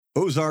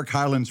Ozark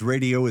Highlands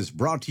Radio is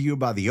brought to you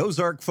by the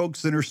Ozark Folk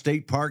Center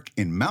State Park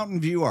in Mountain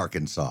View,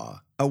 Arkansas.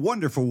 A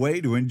wonderful way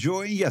to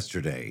enjoy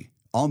yesterday.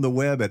 On the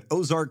web at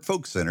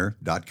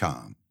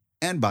ozarkfolkcenter.com.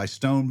 And by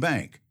Stone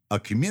Bank, a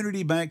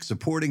community bank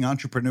supporting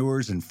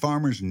entrepreneurs and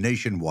farmers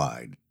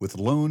nationwide with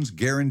loans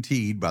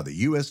guaranteed by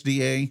the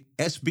USDA,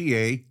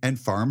 SBA, and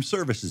Farm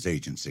Services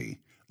Agency.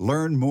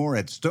 Learn more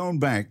at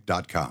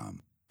stonebank.com.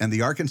 And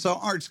the Arkansas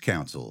Arts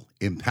Council,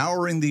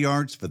 empowering the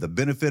arts for the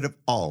benefit of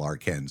all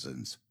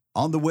Arkansans.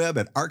 On the web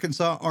at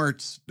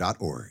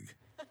arkansasarts.org.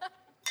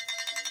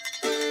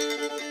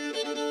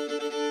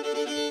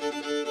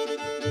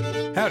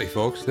 Howdy,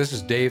 folks. This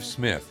is Dave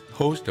Smith,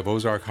 host of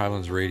Ozark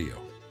Highlands Radio.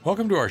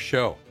 Welcome to our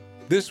show.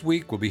 This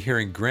week, we'll be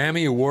hearing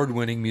Grammy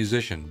Award-winning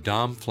musician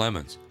Dom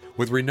Flemons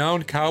with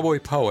renowned cowboy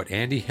poet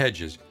Andy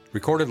Hedges,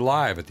 recorded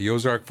live at the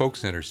Ozark Folk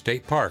Center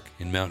State Park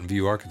in Mountain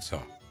View,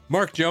 Arkansas.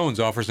 Mark Jones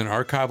offers an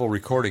archival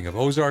recording of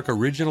Ozark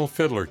original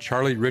fiddler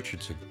Charlie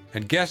Richardson,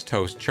 and guest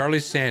host Charlie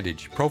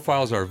Sandage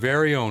profiles our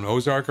very own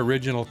Ozark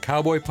original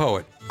cowboy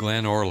poet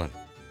Glenn Orland.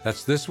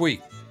 That's this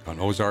week on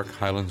Ozark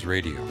Highlands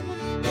Radio.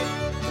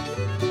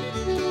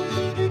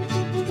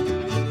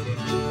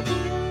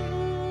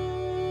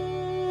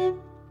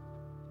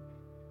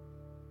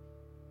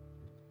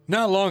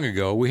 Not long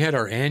ago, we had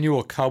our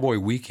annual Cowboy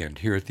Weekend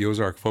here at the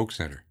Ozark Folk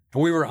Center,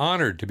 and we were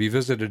honored to be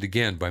visited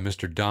again by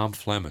Mr. Dom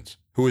Flemons,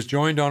 who was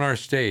joined on our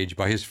stage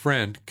by his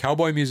friend,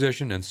 cowboy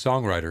musician and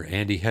songwriter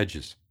Andy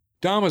Hedges.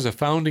 Dom is a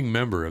founding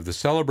member of the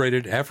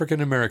celebrated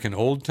African-American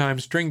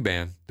old-time string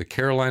band, the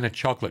Carolina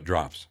Chocolate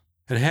Drops,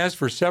 and has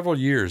for several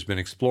years been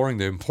exploring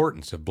the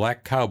importance of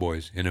black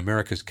cowboys in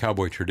America's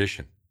cowboy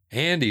tradition.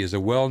 Andy is a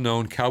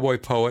well-known cowboy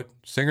poet,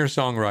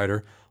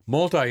 singer-songwriter,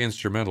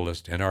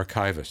 multi-instrumentalist, and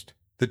archivist.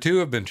 The two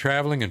have been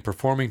traveling and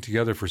performing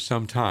together for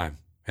some time,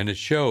 and it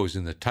shows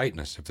in the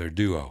tightness of their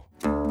duo.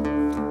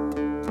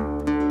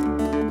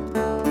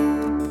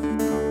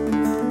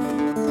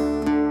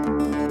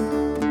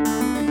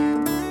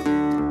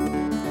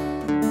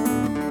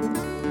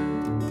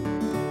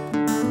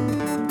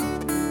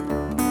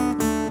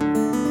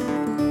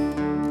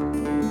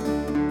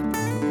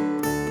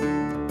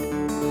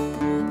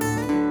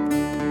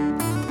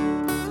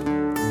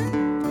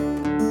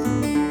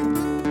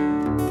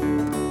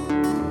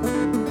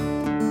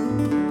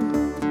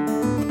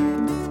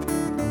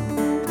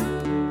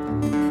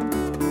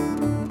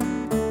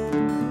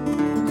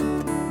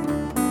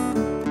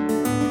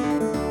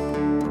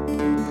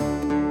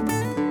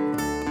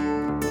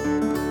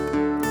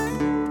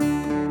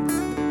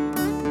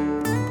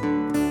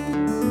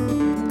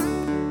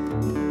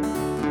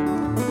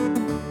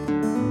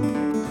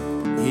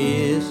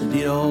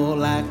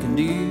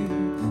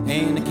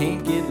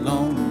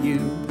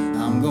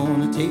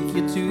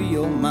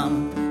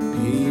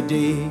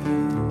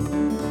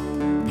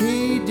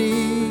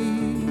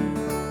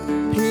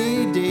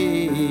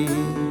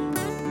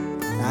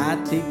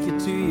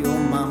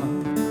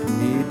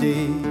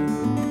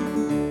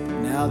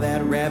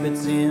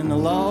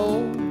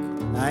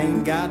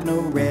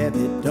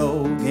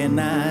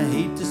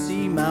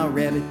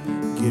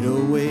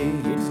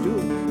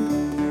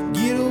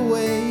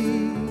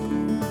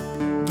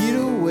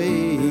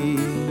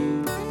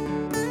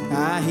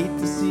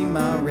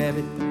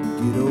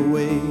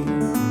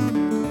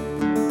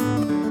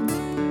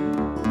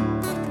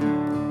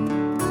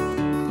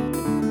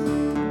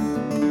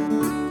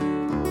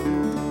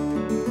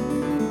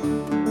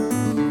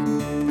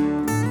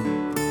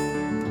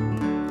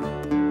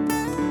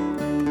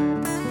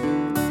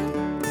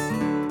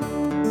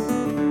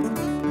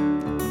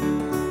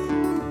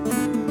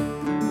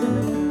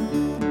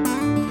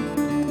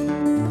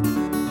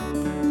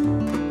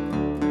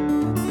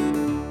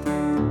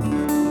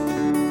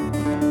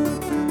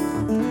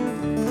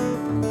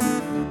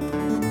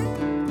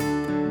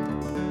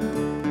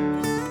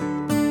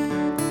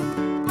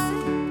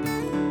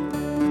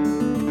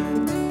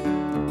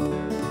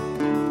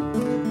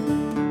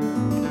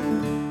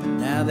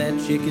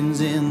 Chickens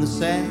in the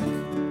sack,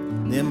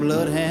 them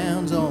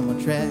bloodhounds on my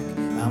track.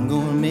 I'm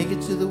gonna make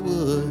it to the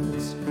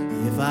woods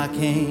if I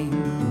can,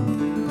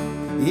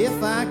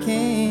 if I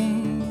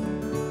can,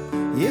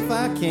 if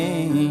I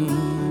can.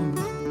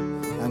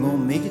 I'm gonna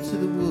make it to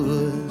the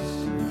woods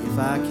if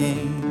I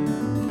can.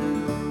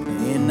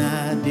 And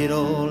I did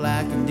all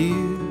I can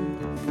do,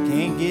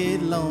 can't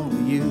get along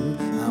with you.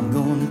 I'm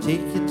gonna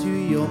take you to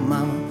your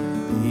mama,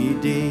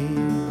 P.D.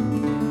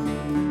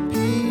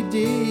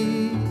 P.D.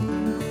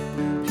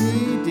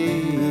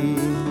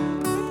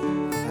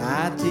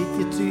 I take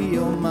you to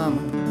your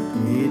mama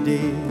every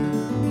day.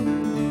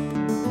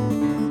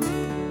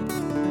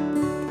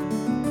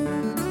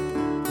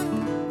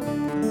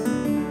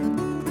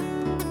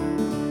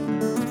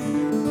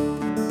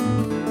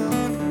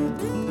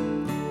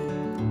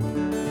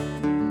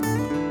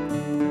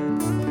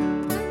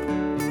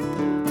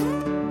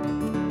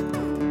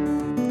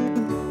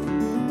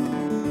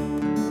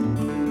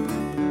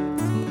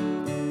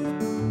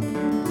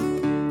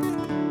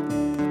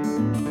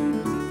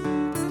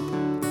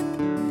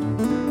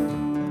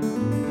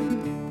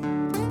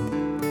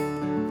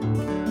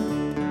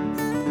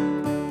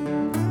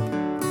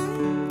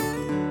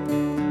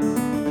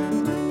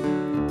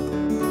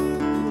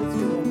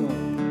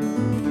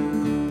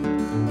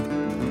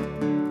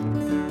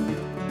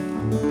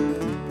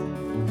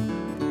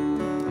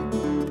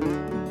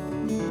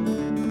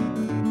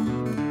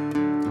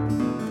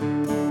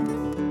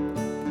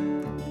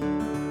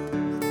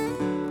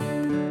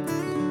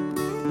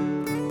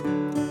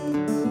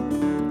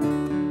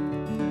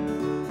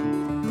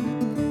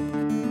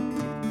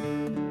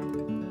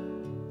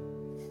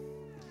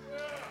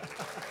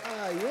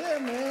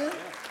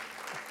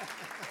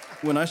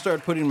 When I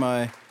started putting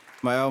my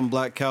album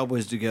Black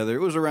Cowboys together,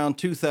 it was around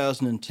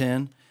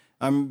 2010.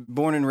 I'm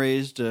born and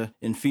raised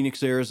in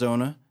Phoenix,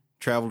 Arizona,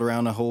 traveled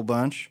around a whole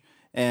bunch,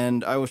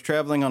 and I was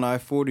traveling on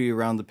I-40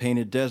 around the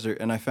Painted Desert,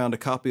 and I found a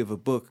copy of a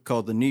book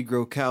called The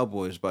Negro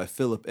Cowboys by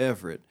Philip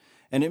Everett.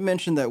 And it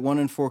mentioned that 1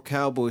 in 4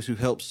 cowboys who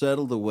helped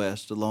settle the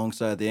West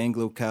alongside the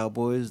Anglo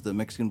cowboys, the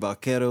Mexican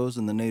vaqueros,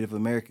 and the Native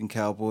American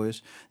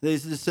cowboys, they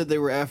just said they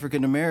were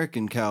African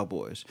American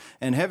cowboys.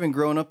 And having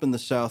grown up in the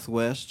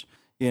Southwest,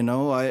 you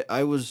know,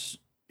 I was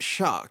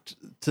shocked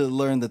to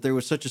learn that there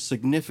was such a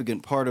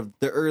significant part of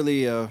the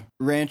early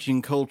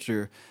ranching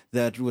culture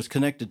that was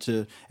connected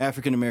to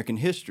African American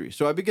history.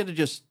 So I began to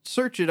just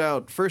search it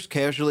out first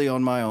casually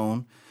on my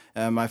own.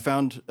 I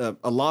found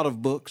a lot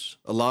of books,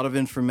 a lot of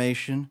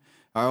information.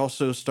 I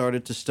also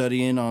started to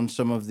study in on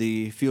some of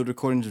the field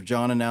recordings of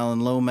John and Alan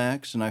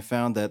Lomax, and I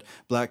found that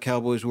Black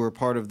Cowboys were a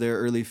part of their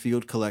early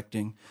field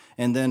collecting.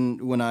 And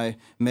then when I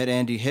met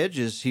Andy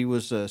Hedges, he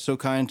was so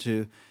kind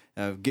to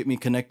get me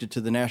connected to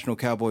the National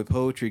Cowboy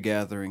Poetry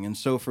Gathering. And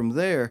so from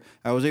there,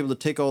 I was able to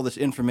take all this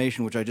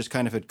information, which I just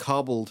kind of had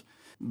cobbled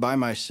by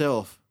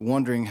myself,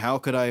 wondering how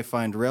could I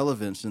find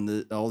relevance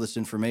in all this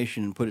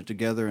information and put it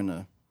together in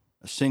a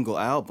single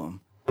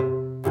album.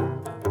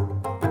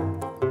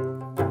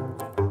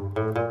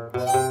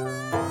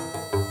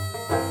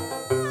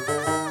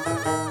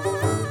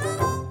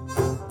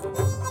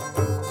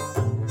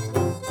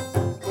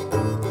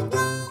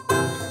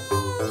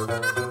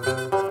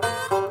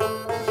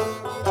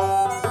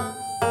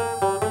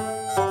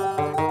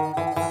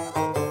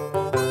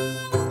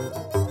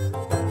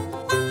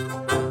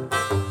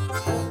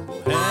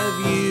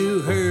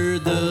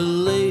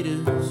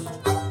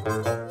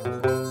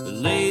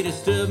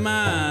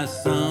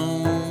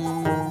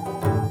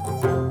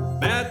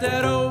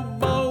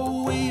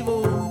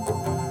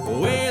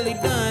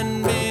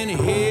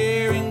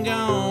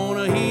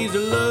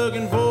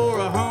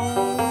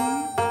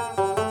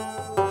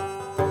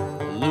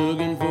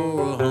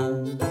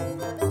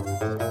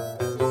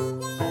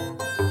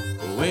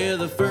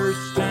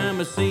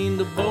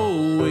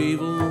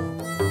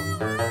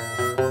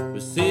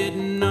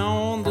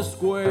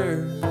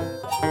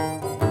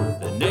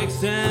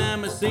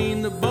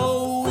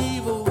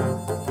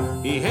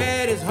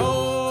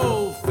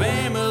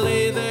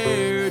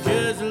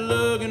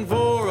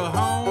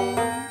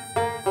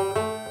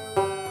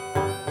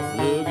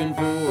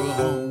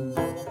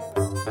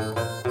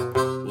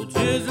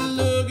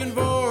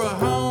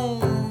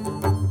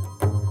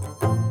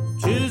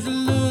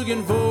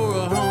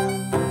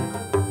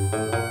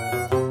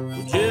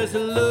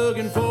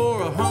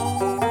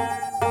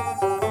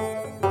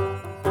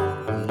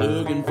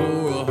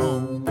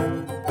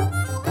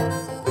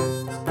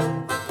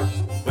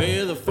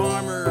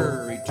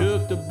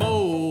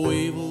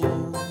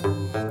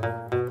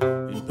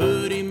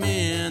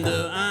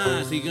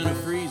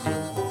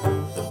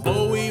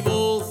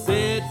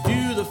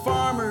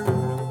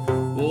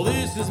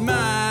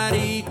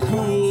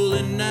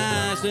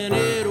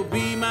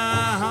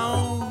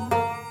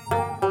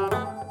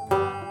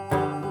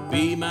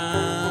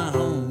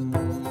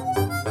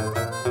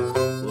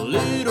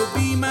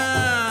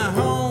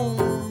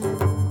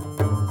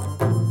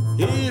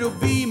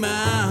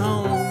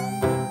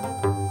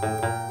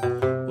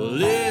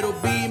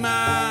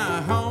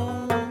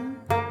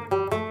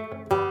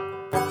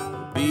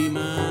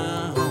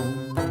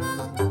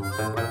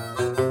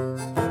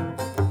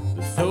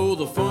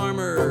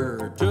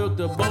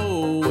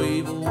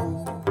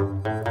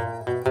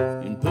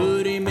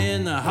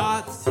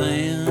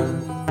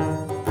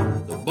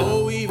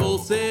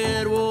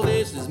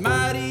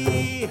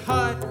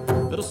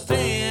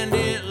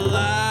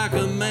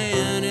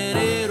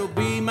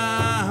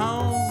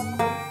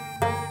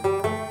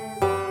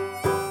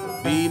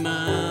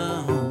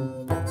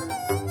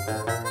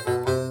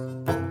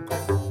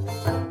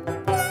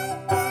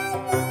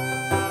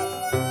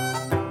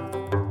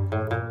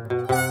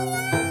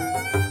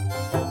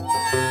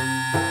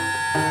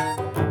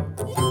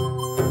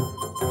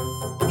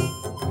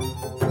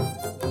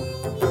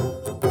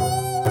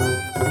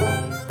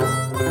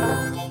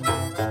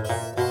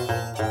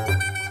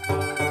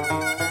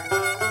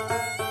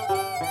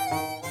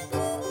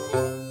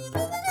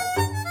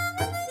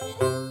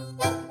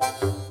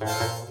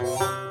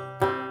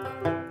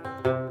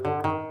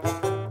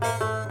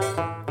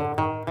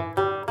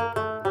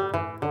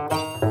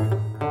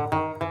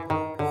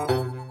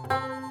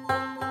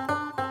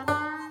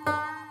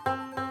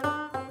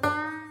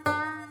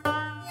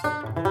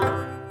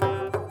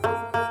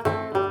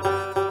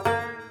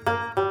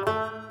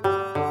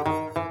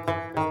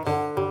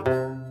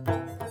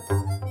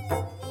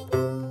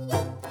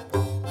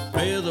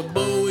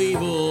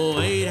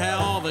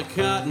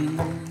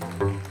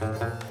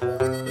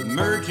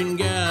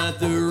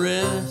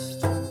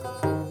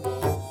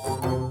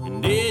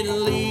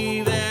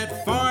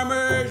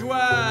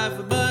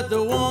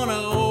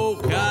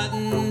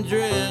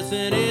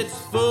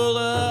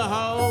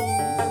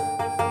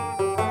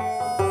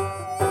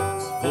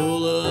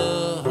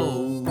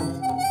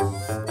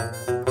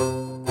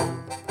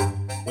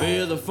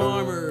 Well, the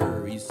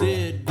farmer, he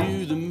said, do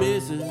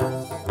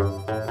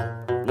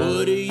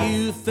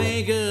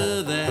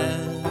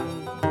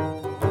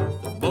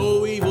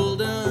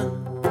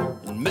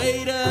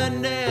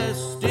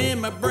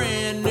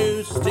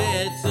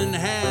Stetson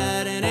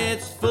hat and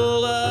it's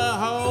full of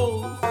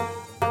holes.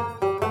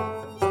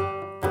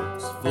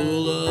 It's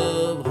full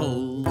of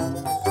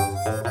holes.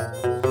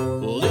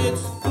 Well,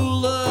 it's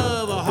full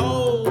of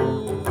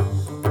holes.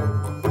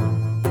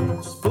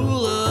 It's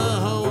full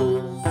of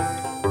holes.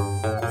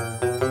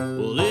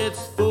 Well,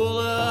 it's full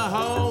of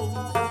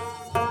holes.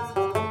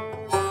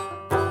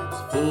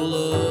 It's full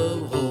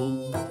of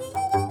holes.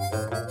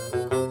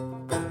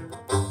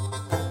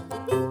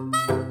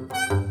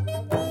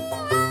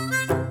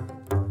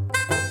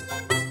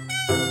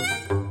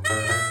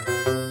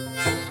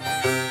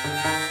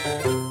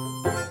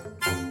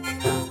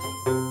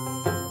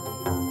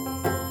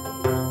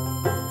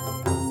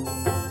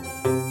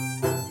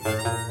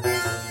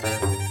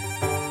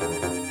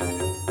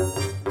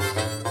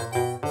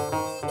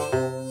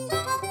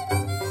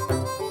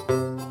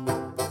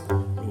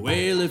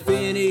 Well, if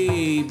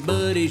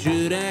anybody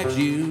should ask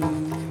you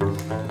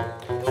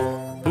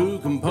who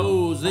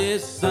composed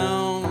this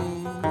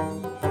song,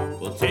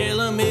 well,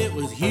 tell 'em it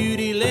was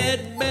Hughie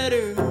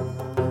Ledbetter,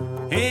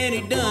 and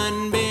he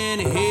done been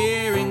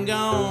here and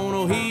gone.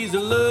 Oh, he's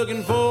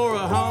looking for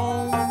a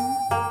home,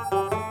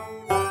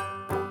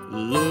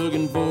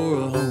 looking for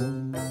a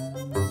home,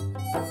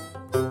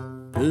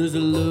 just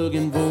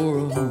looking for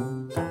a home.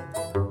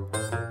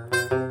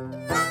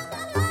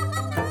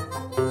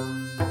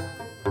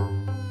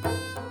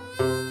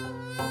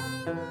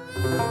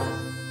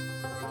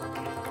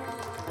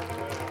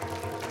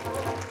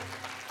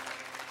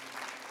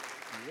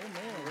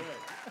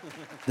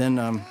 Then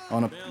on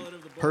a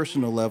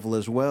personal level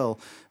as well,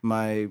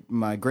 my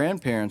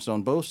grandparents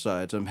on both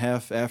sides, I'm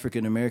half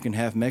African American,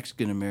 half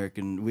Mexican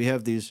American. We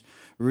have these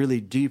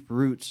really deep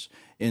roots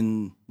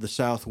in the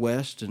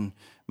Southwest, and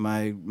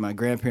my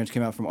grandparents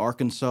came out from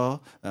Arkansas,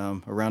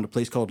 around a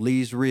place called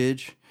Lee's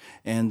Ridge,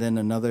 and then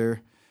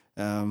another.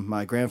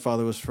 My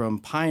grandfather was from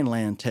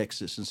Pineland,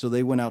 Texas, and so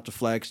they went out to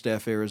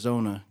Flagstaff,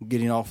 Arizona,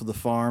 getting off of the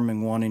farm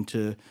and wanting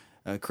to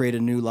create a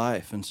new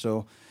life. And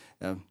so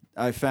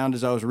I found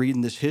as I was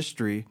reading this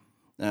history,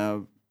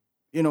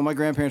 my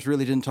grandparents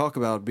really didn't talk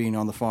about being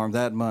on the farm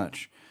that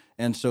much.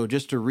 And so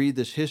just to read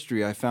this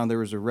history, I found there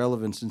was a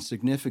relevance and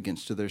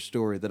significance to their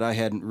story that I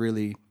hadn't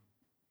really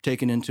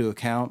taken into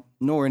account,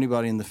 nor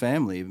anybody in the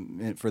family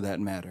for that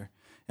matter.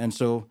 And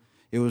so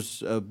it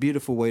was a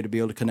beautiful way to be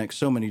able to connect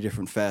so many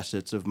different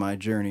facets of my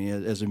journey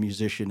as a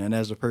musician and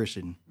as a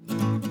person.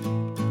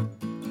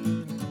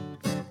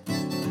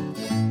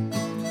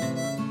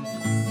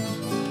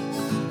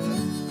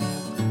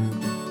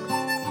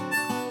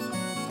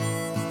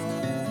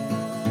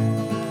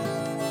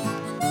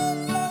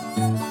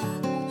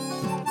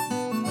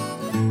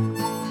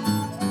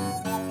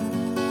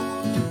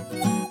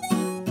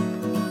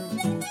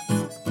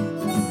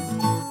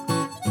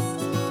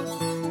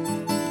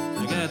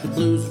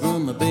 Blues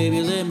from my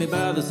baby left me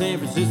by the San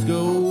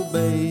Francisco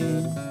Bay.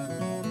 The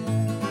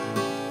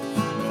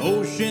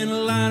ocean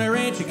liner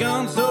ain't she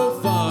gone so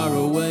far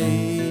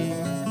away.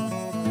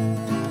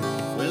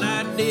 Well,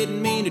 I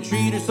didn't mean to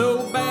treat her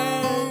so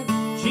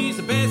bad. She's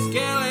the best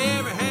gal I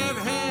ever have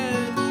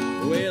had.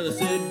 Well, I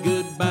said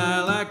goodbye,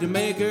 I like to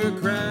make her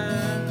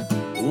cry.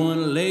 I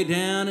wanna lay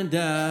down and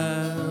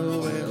die.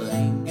 Well, I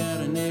ain't got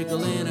a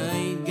nickel and I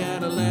ain't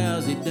got a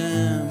lousy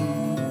dime.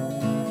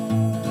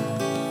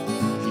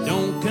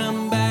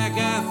 Come back,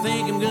 I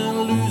think I'm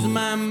gonna lose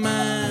my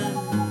mind.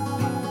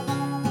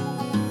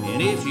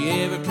 And if she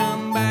ever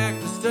come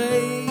back to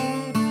stay,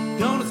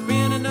 gonna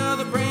spend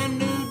another brand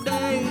new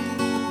day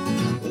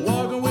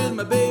walking with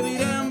my baby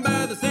down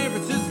by the San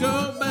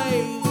Francisco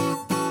Bay.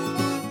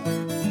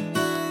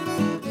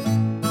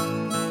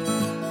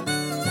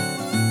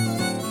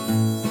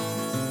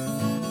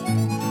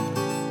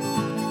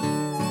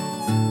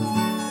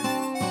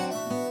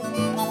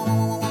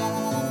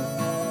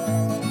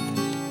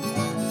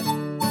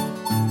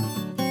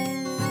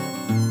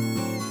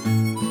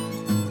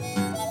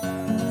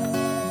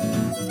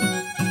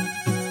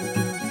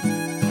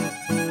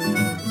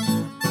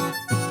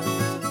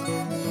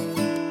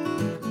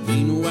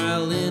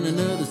 Meanwhile, in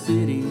another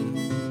city, I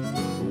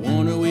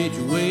wonder which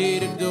way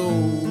to go.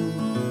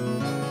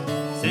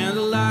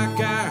 Sounded like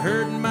I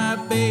heard my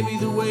baby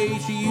the way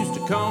she used to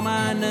call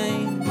my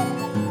name.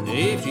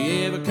 If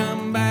she ever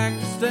come back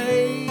to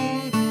stay,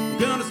 I'm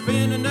gonna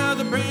spend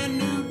another brand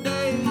new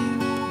day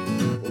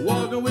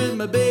walking with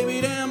my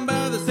baby down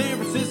by the San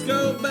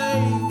Francisco Bay.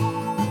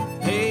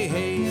 Hey,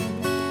 hey,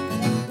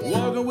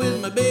 walking with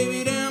my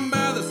baby down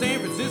by the San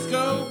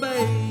Francisco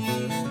Bay.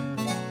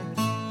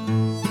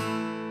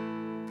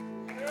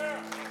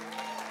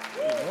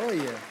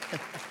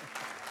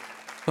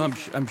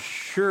 I'm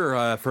sure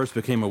I first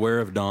became aware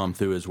of Dom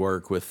through his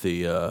work with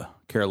the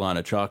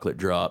Carolina Chocolate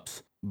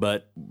Drops.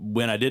 But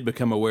when I did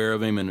become aware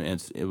of him and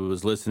it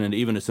was listening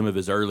even to some of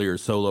his earlier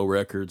solo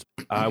records,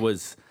 I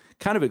was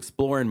kind of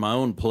exploring my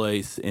own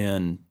place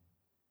in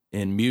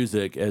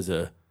music as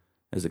a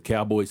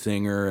cowboy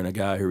singer and a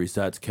guy who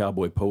recites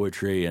cowboy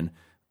poetry. And,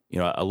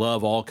 I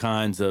love all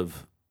kinds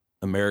of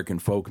American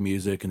folk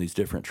music and these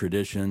different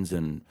traditions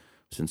and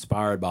was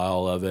inspired by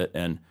all of it.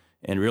 And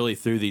And really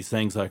through these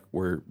things like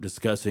we're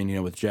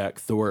discussing, with Jack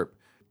Thorpe,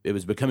 it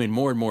was becoming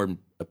more and more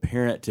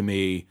apparent to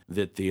me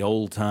that the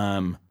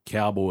old-time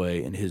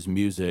cowboy and his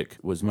music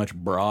was much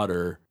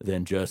broader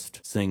than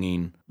just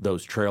singing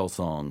those trail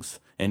songs.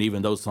 And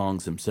even those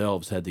songs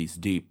themselves had these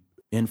deep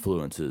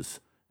influences.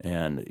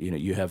 And,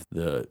 you have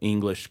the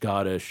English,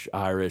 Scottish,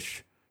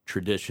 Irish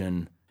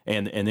tradition,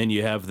 and then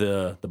you have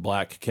the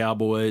black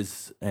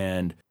cowboys,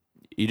 and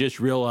you just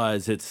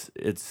realize it's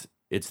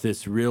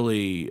this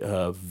really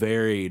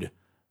varied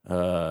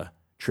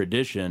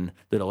tradition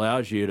that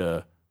allows you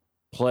to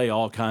play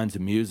all kinds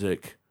of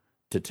music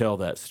to tell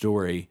that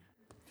story.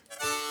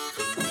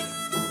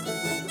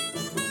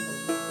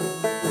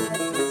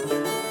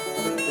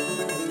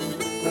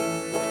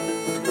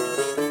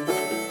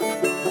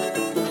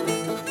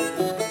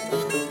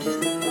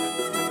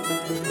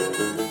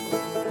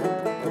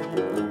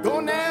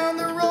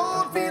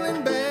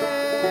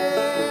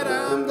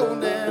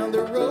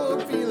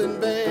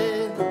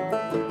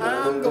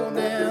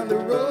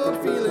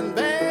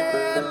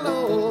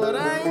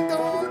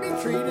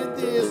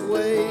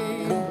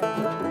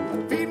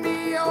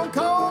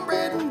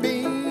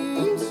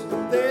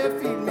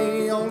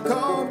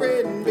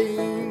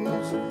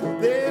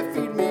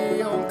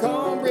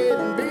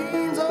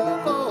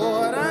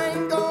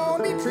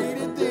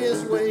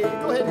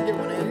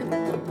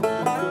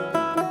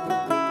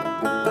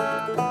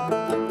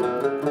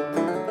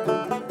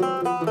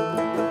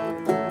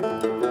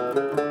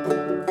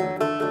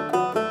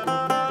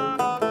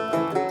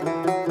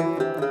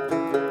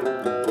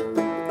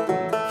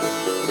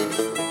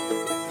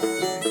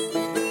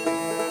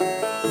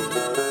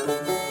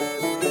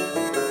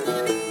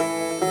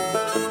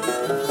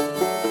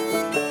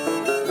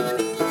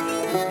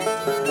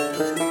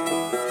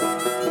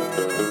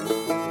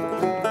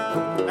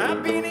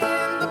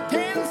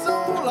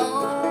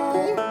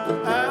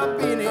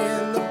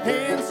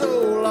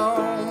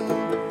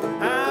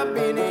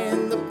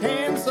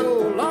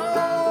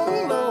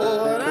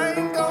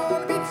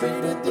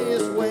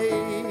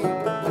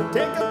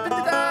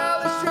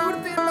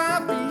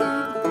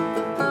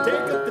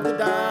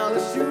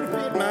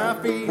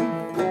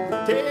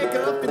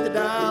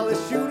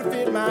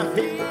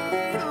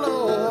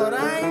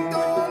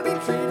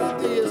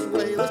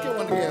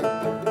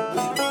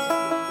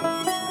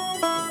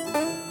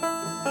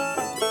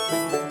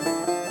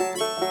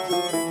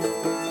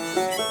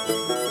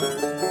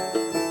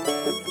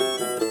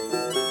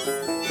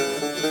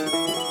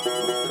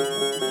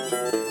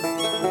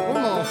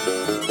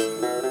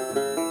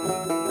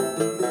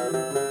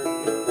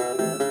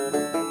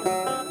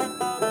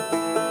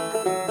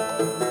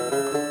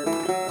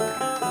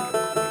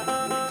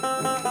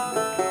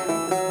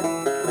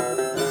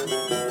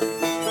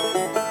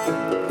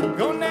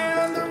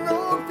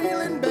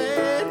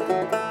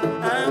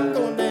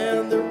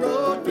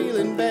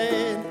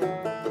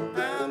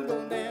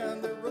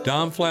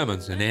 Dom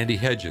Flemons and Andy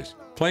Hedges,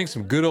 playing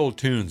some good old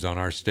tunes on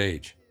our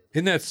stage.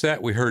 In that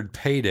set, we heard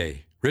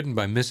Payday, written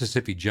by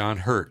Mississippi John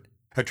Hurt,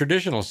 a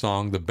traditional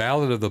song, The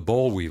Ballad of the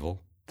Boll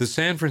Weevil, the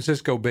San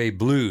Francisco Bay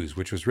Blues,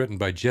 which was written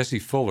by Jesse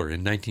Fuller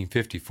in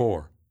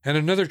 1954, and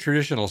another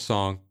traditional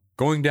song,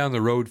 Going Down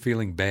the Road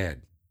Feeling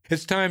Bad.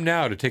 It's time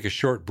now to take a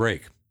short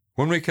break.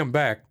 When we come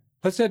back,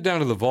 let's head down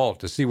to the vault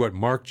to see what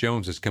Mark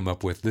Jones has come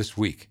up with this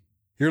week.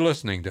 You're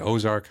listening to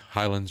Ozark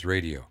Highlands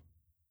Radio.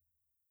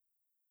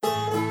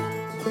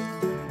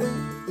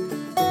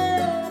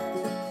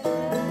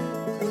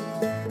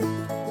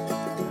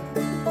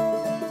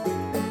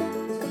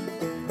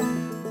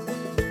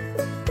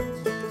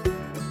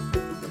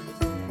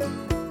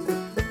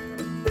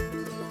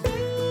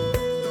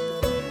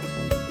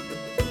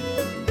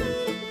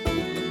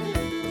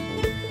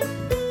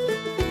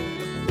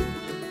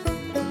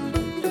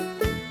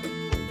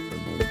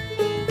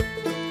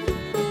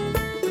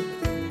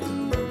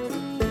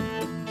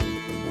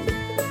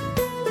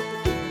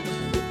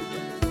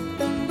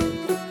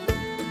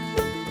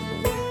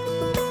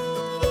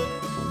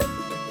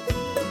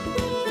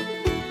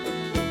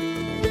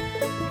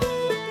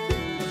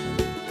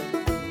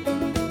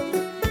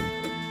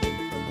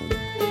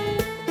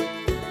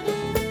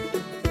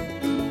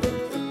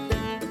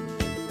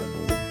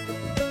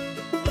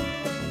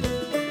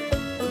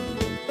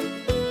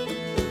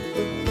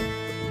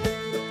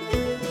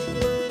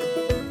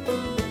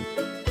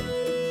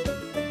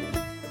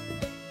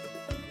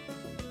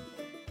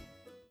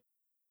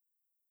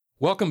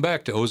 Welcome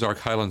back to Ozark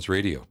Highlands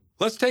Radio.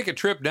 Let's take a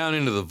trip down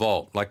into the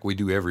vault like we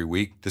do every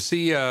week to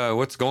see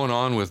what's going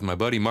on with my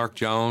buddy Mark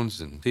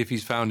Jones and see if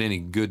he's found any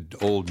good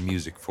old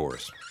music for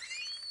us.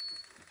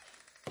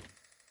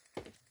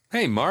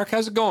 Hey, Mark,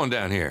 how's it going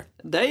down here?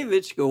 Dave,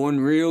 it's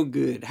going real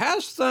good.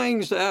 How's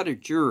things out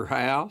at your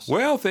house?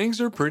 Well, things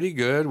are pretty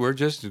good. We're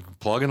just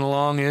plugging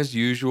along as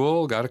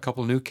usual. Got a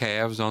couple new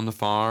calves on the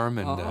farm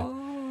and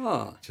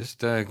just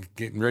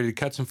getting ready to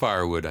cut some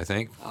firewood, I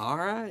think. All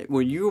right.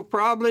 Well, you'll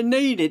probably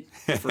need it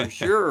for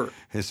sure.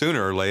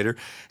 Sooner or later.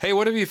 Hey,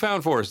 what have you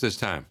found for us this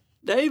time?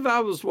 Dave, I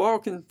was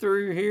walking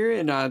through here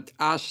and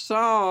I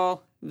saw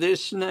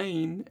this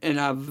name, and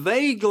I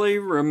vaguely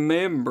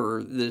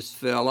remember this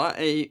fella.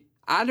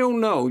 I don't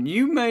know.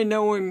 You may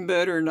know him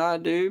better than I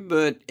do,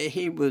 but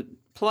he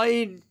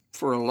played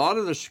for a lot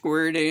of the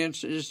square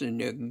dances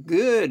and a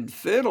good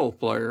fiddle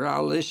player. I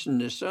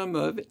listened to some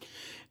of it.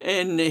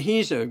 And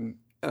he's a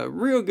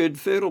real good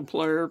fiddle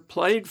player,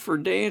 played for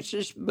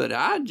dances, but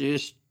I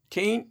just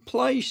can't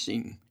place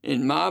him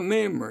in my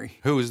memory.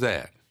 Who was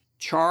that?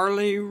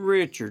 Charlie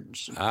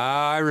Richardson.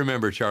 I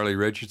remember Charlie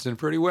Richardson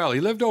pretty well.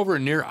 He lived over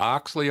near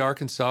Oxley,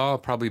 Arkansas,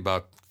 probably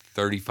about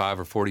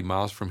 35 or 40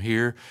 miles from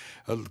here,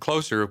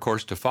 closer, of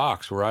course, to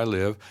Fox, where I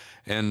live.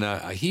 And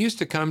he used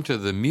to come to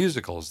the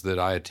musicals that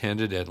I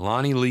attended at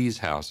Lonnie Lee's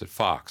house at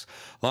Fox.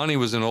 Lonnie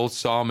was an old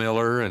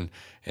sawmiller,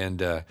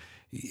 and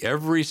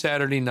every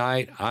Saturday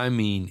night, I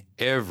mean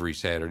every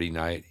Saturday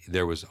night,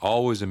 there was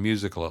always a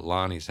musical at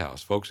Lonnie's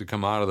house. Folks would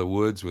come out of the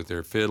woods with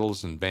their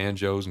fiddles and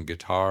banjos and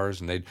guitars,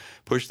 and they'd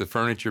push the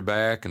furniture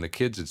back, and the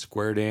kids would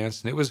square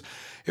dance. And it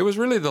was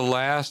really the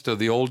last of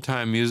the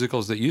old-time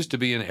musicals that used to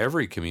be in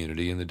every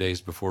community in the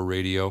days before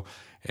radio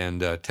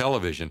and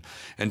television.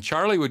 And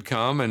Charlie would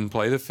come and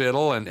play the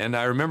fiddle, and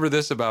I remember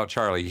this about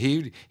Charlie.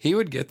 He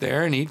would get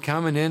there, and he'd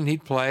come in and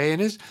he'd play,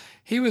 and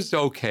he was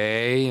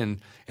okay, and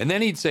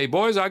then he'd say,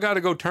 "Boys, I got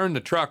to go turn the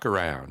truck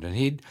around." And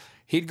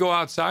he'd go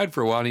outside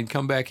for a while, and he'd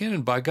come back in,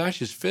 and by gosh,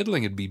 his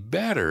fiddling would be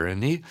better.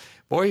 And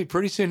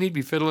pretty soon he'd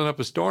be fiddling up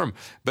a storm.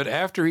 But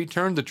after he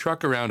turned the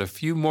truck around a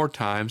few more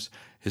times,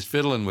 his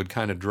fiddling would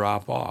kind of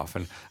drop off.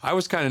 And I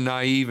was kind of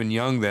naive and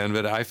young then,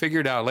 but I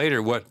figured out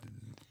later what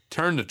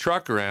turn the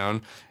truck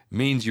around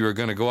means you were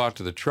going to go out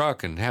to the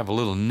truck and have a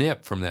little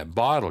nip from that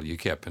bottle you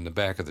kept in the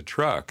back of the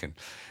truck. And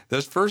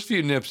those first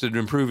few nips would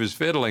improve his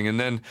fiddling, and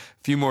then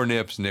a few more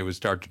nips and it would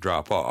start to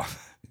drop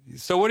off.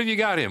 So what have you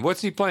got him?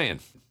 What's he playing?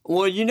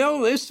 Well,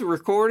 this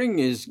recording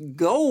is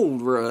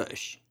Gold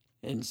Rush.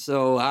 And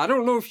so I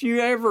don't know if you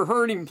ever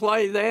heard him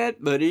play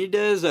that, but he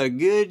does a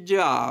good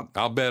job.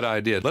 I'll bet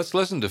I did. Let's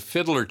listen to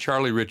fiddler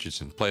Charlie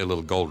Richardson play a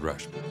little Gold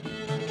Rush.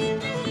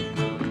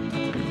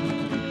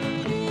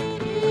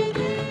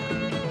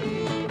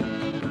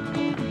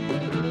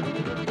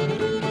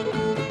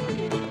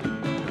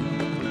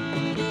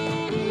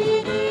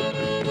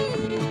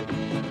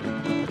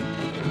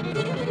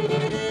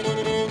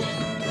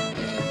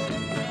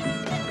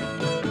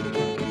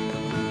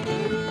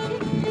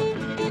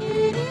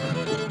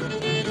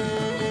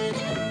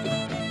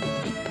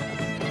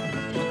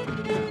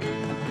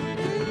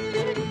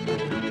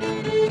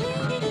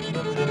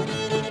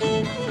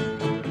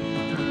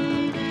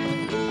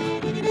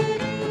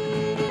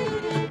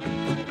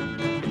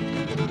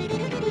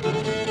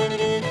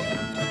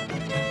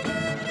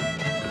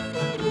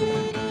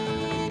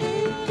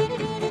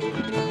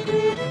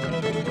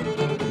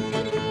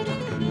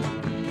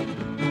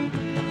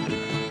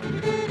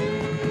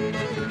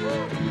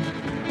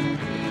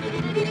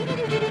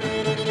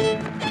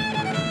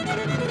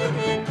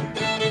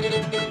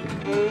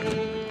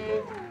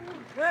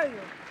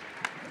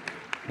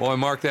 Boy,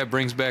 Mark, that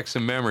brings back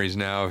some memories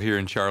now of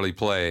hearing Charlie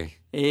play.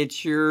 It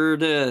sure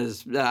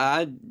does. He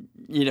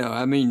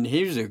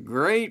was a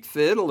great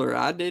fiddler.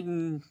 I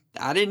didn't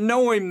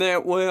know him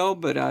that well,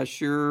 but I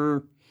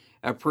sure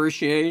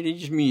appreciate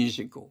his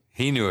musical.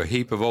 He knew a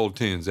heap of old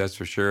tunes, that's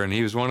for sure, and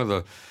he was one of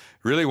the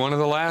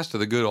last of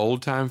the good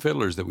old-time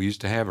fiddlers that we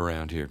used to have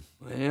around here.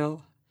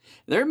 Well,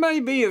 there may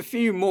be a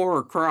few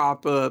more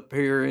crop up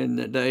here in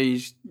the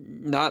days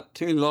not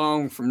too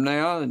long from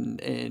now,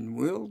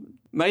 and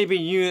maybe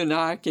you and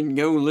I can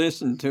go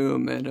listen to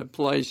them at a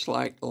place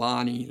like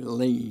Lonnie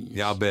Lee's.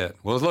 Yeah, I'll bet.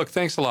 Well, look,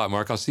 thanks a lot,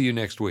 Mark. I'll see you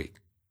next week.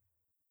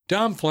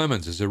 Dom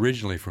Flemons is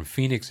originally from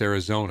Phoenix,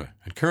 Arizona,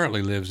 and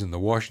currently lives in the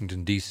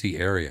Washington, D.C.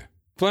 area.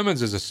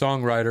 Flemons is a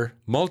songwriter,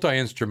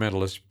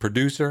 multi-instrumentalist,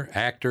 producer,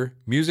 actor,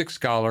 music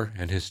scholar,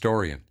 and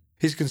historian.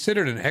 He's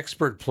considered an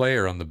expert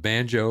player on the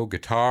banjo,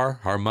 guitar,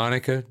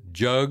 harmonica,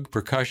 jug,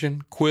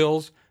 percussion,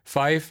 quills,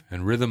 fife,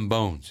 and rhythm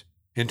bones.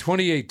 In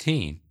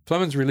 2018,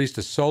 Flemons released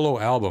a solo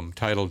album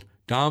titled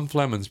Dom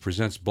Flemons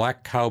Presents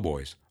Black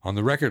Cowboys on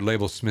the record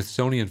label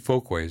Smithsonian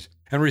Folkways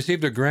and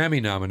received a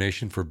Grammy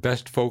nomination for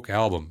Best Folk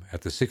Album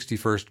at the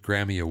 61st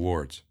Grammy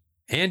Awards.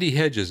 Andy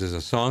Hedges is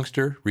a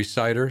songster,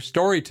 reciter,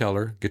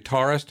 storyteller,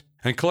 guitarist,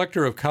 and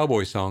collector of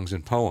cowboy songs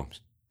and poems.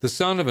 The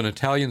son of an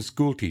Italian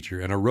schoolteacher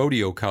and a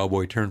rodeo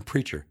cowboy turned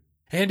preacher,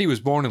 Andy was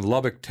born in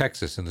Lubbock,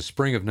 Texas in the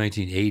spring of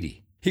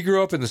 1980. He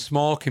grew up in the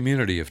small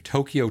community of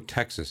Tokyo,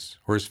 Texas,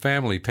 where his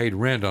family paid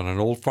rent on an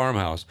old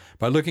farmhouse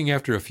by looking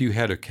after a few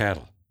head of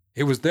cattle.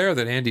 It was there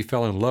that Andy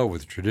fell in love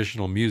with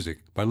traditional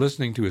music by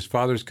listening to his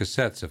father's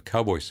cassettes of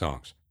cowboy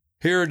songs.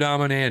 Here are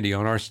Dom and Andy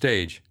on our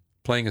stage,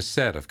 playing a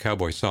set of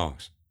cowboy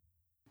songs.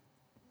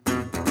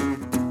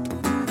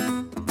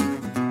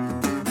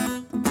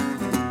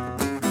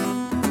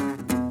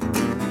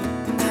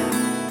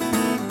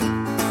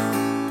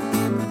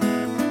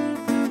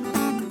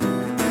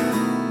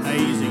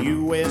 He's a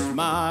U.S.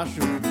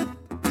 Marshal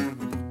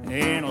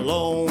and a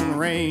Lone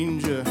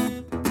Ranger.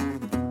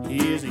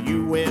 He's a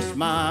U.S.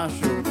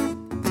 Marshal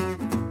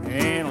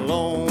and a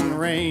Lone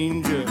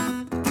Ranger.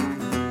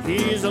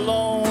 He's a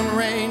Lone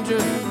Ranger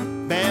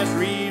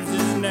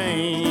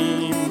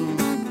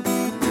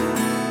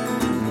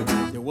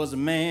was a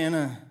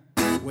man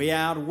way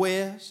out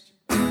west,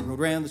 rode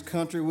around this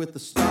country with a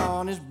star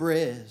on his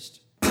breast.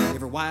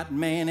 Every white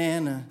man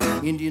and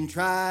Indian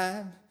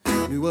tribe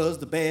knew he was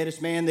the baddest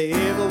man that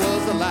ever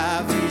was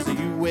alive. He's a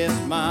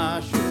U.S.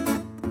 Marshal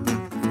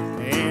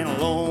and a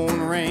Lone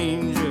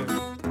Ranger.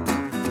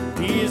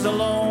 He's a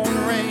Lone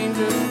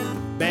Ranger,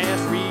 Bass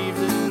Reeves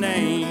is his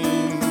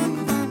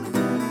name.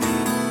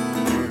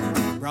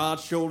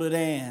 Broad-shouldered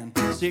and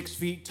 6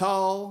 feet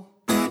tall,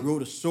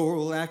 rode a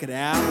sorrel that could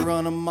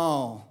outrun them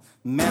all.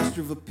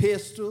 Master of a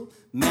pistol,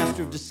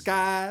 master of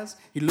disguise.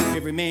 He looked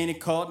every man he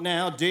caught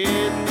now dead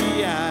in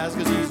the eyes,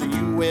 'cause he's a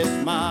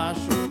U.S.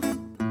 Marshal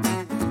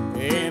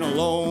and a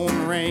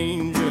Lone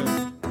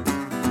Ranger.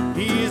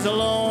 He's a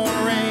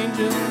Lone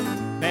Ranger,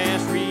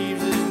 Bass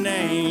Reeves is his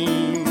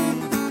name.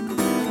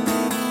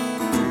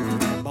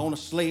 Born a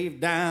slave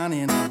down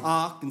in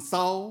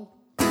Arkansas,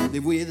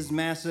 lived with his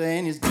master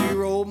and his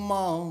dear old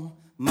mom.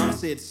 Mama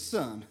said,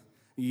 son,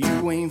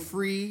 you ain't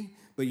free,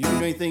 but you can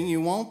do anything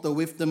you want, though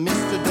if the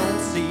mister don't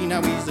see.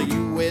 Now he's a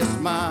U.S.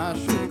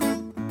 Marshal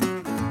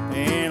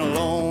and a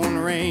Lone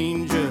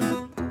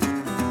Ranger.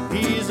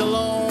 He's a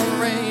Lone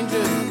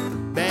Ranger,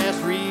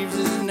 Bass Reeves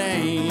is his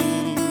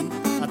name.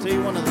 I'll tell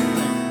you one other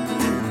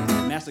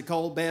thing. Master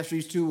called Bass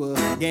Reeves to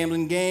a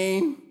gambling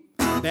game.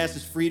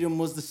 Bass's freedom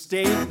was the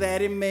stake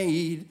that he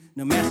made.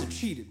 No, Master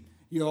cheated.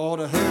 You ought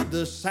to heard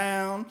the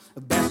sound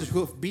of Bass's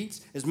hoof beats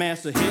as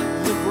Master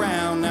hit the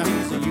ground. Now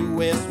he's a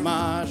U.S.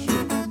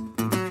 Marshal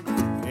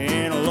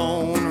and a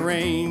Lone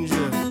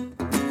Ranger.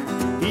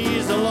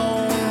 He's a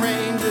Lone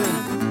Ranger,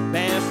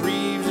 Bass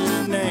Reeves is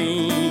his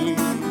name.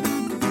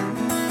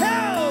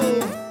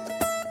 Hell!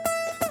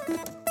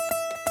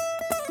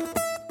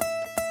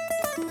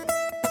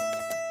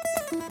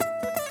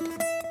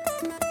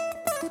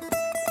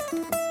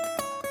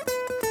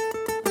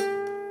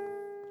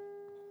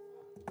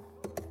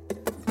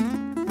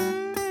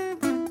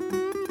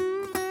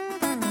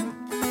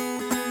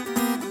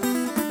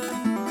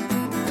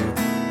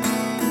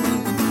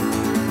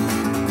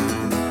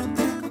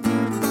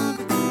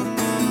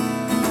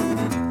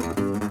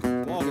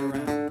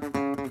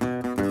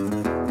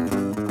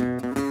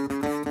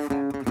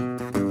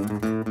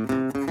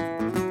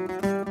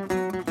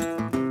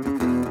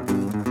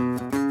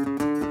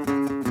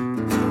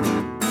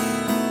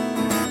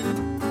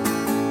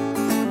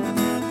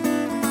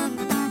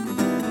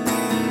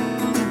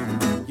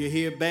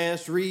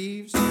 Bass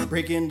Reeves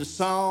break into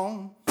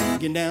song,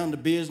 getting down to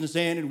business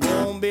and it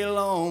won't be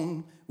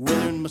long.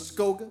 Whether in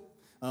Muskoka,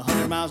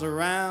 100 miles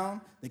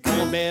around, they call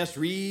him Bass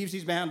Reeves.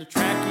 He's bound to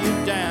track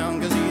you down,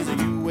 'cause he's a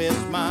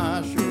U.S.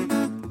 Marshal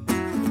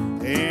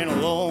and a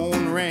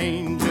Lone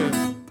Ranger.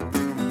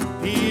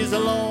 He's a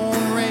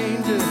Lone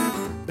Ranger,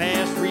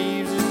 Bass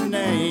Reeves is his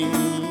name.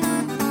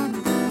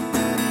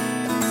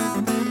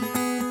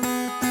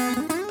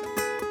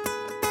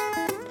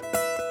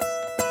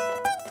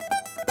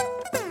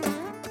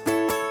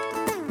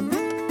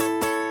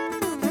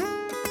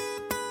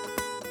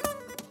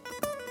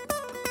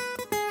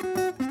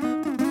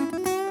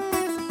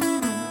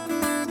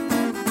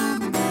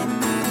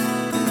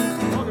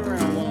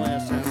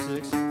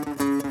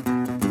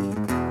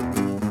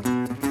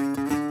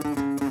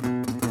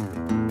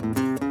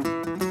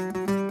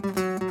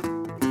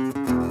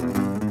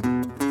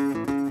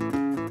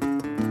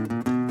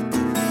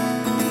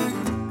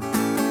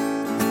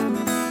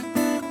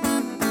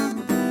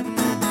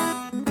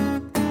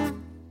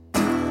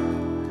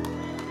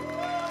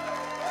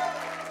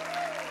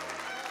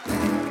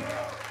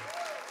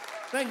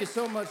 Thank you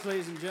so much,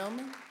 ladies and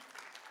gentlemen.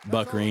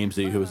 Buck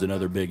Ramsey, who was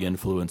another big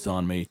influence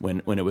on me,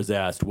 when it was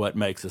asked what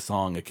makes a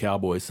song a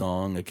cowboy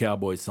song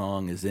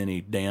is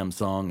any damn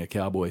song a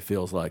cowboy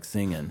feels like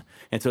singing.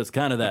 And so it's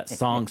kind of that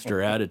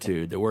songster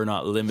attitude that we're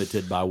not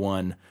limited by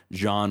one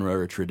genre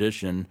or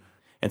tradition.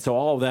 And so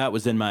all of that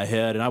was in my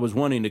head, and I was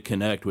wanting to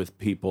connect with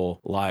people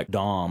like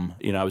Dom.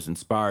 You know, I was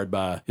inspired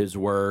by his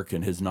work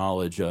and his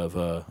knowledge of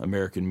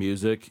American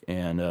music,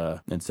 and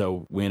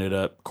so we ended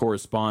up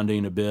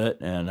corresponding a bit,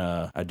 and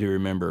I do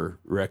remember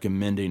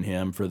recommending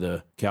him for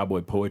the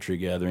Cowboy Poetry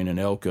Gathering in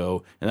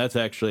Elko, and that's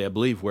actually, I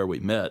believe, where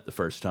we met the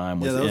first time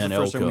was in Elko. Yeah, that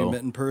was the first time we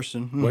met in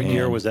person. What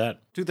year was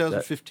that?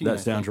 2015. That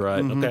sounds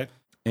right. Mm-hmm. Okay.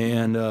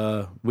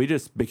 And we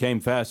just became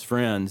fast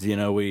friends. You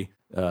know, we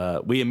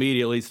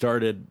immediately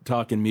started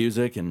talking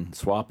music and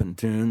swapping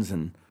tunes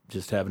and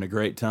just having a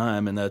great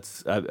time. And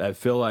that's, I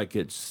feel like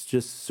it's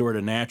just sort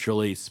of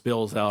naturally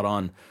spills out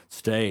on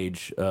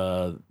stage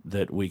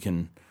that we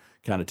can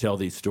kind of tell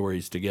these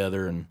stories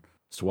together and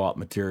swap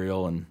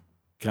material and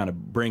kind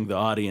of bring the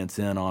audience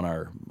in on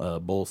our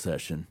bull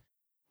session.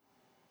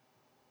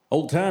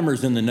 Old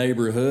timers in the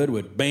neighborhood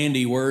would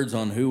bandy words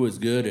on who was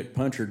good at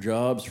puncher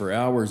jobs for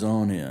hours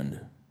on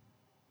end.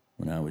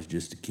 When I was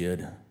just a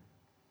kid,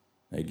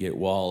 they'd get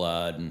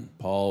wall-eyed and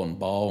paw and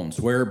bawl and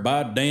swear,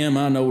 by damn,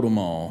 I knowed 'em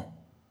all.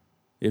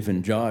 If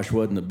and Josh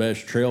wasn't the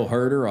best trail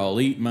herder,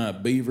 I'll eat my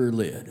beaver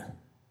lid.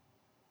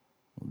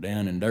 Well,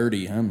 down and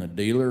dirty, I'm the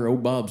dealer.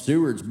 Old Bob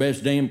Seward's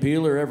best damn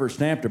peeler ever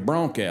snapped a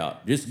bronc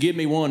out. Just give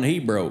me one he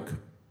broke.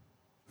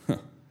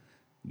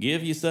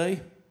 Give, you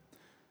say?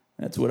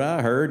 That's what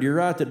I heard. You're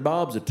right that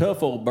Bob's a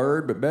tough old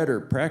bird, but better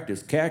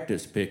practice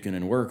cactus picking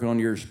and work on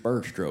your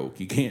spur stroke.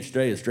 You can't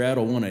stay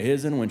astraddle one of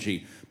his'n. When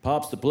she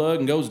pops the plug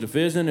and goes to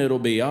fizzing, it'll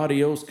be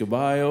adios,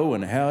 caballo,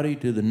 and howdy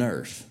to the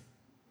nurse.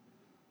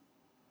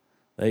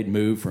 They'd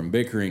move from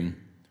bickering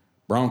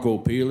bronco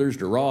peelers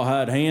to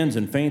rawhide hands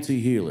and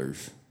fancy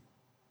healers.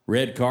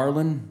 Red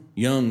Carlin,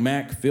 young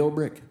Mac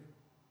Philbrick,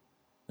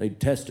 they'd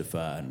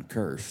testify and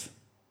curse.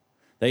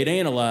 They'd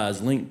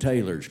analyze Link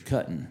Taylor's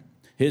cutting.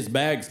 His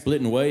bag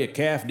splitting away a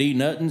calf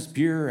D-nuttin's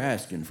pure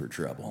asking for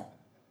trouble.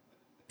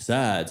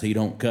 Besides, he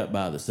don't cut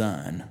by the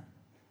sign.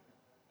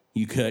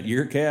 You cut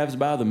your calves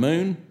by the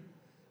moon?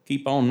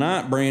 Keep on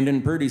night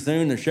branding, pretty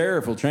soon the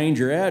sheriff will change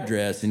your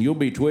address and you'll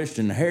be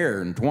twisting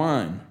hair and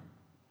twine.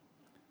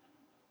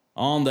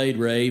 On they'd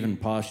rave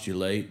and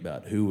postulate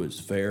about who was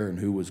fair and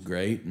who was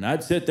great, and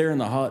I'd sit there in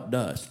the hot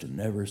dust and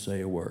never say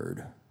a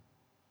word.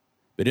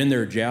 But in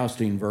their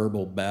jousting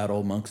verbal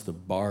battle amongst the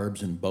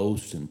barbs and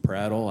boasts and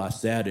prattle, I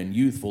sat in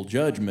youthful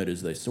judgment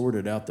as they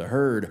sorted out the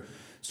herd.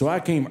 So I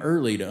came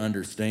early to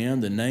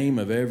understand the name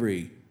of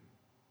every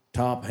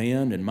top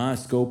hand in my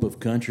scope of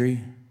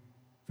country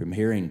from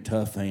hearing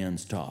tough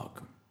hands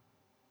talk.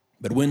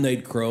 But when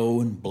they'd crow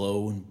and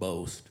blow and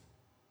boast,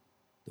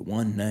 the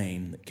one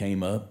name that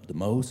came up the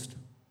most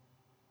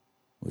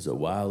was a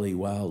wily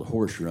wild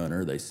horse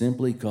runner they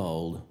simply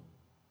called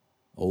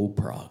Old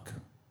Proc.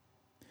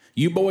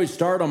 You boys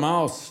start 'em,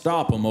 I'll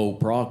stop 'em, Old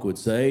Proc would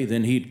say.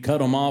 Then he'd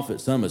cut 'em off at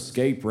some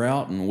escape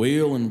route and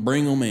wheel and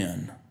bring 'em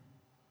in.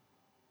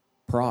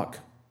 Proc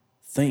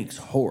thinks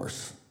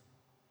horse,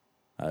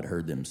 I'd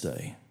heard them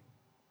say.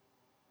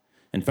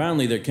 And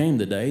finally there came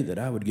the day that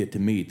I would get to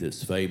meet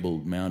this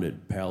fabled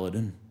mounted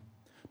paladin.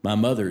 My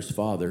mother's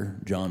father,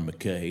 John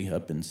McKay,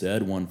 up and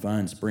said one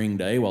fine spring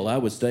day while I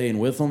was staying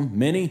with him,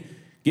 "Minnie,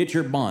 get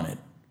your bonnet.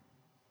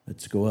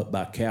 Let's go up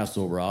by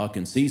Castle Rock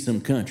and see some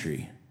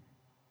country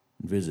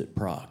and visit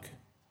Proc.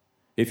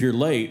 If you're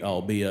late,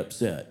 I'll be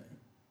upset.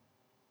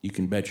 You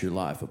can bet your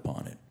life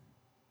upon it."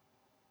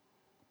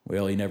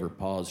 Well, he never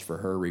paused for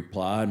her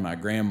reply, and my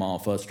grandma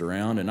fussed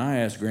around, and I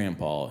asked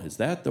Grandpa, "Is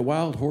that the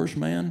wild horse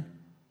man?"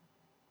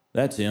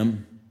 "That's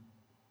him,"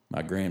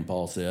 my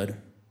grandpa said.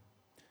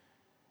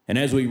 And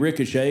as we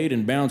ricocheted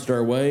and bounced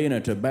our way in a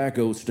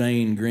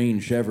tobacco-stained green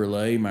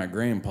Chevrolet, my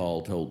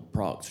grandpa told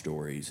Proc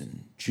stories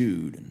and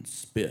chewed and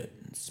spit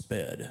and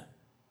sped.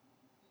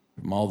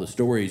 From all the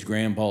stories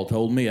Grandpa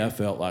told me, I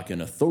felt like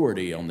an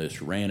authority on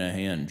this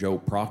Ranahan Joe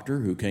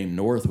Proctor who came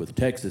north with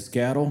Texas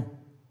cattle.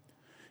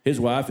 His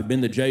wife had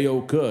been the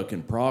J.O. cook,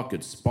 and Proc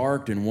had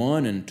sparked and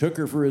won and took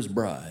her for his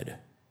bride.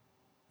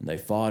 And they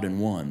fought and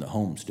won the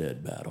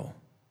Homestead battle.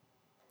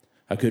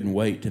 I couldn't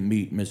wait to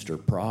meet Mr.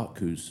 Proc,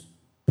 whose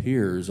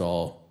peers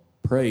all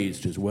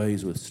praised his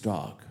ways with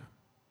stock.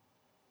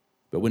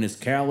 But when his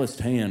calloused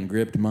hand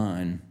gripped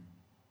mine,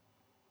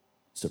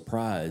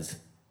 surprise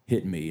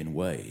hit me in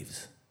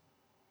waves.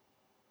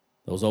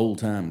 Those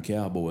old-time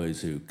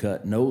cowboys who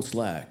cut no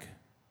slack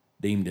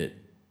deemed it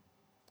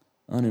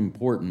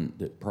unimportant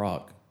that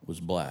Proc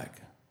was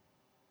black.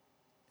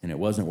 And it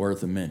wasn't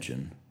worth a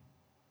mention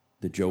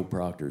that Joe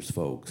Proctor's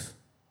folks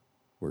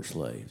were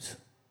slaves.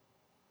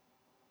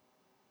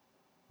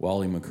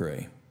 Wally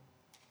McCrae.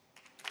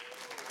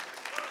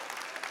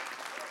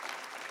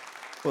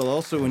 Well,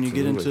 also when you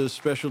get into a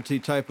specialty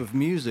type of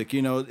music,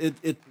 you know,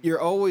 you're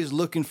always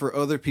looking for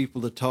other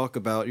people to talk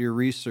about your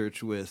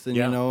research with, and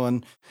you know,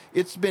 and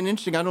it's been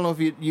interesting. I don't know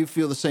if you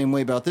feel the same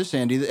way about this,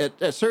 Andy.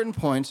 At certain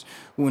points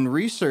when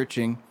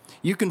researching,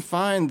 you can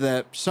find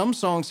that some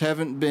songs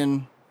haven't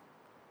been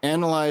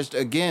analyzed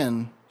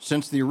again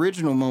since the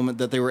original moment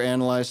that they were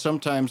analyzed.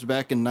 Sometimes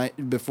back in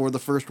before the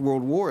First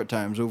World War, at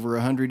times over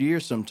 100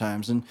 years,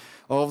 sometimes, and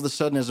all of a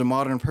sudden, as a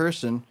modern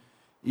person,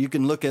 you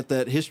can look at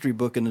that history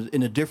book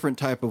in a different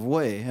type of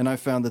way, and I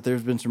found that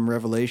there's been some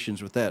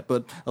revelations with that.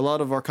 But a lot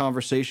of our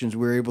conversations,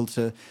 we're able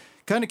to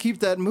kind of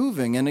keep that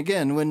moving. And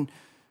again,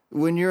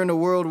 when you're in a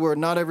world where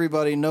not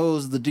everybody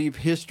knows the deep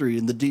history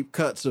and the deep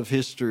cuts of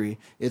history,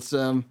 it's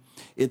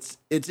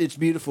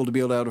beautiful to be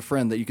able to have a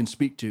friend that you can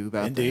speak to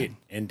about that.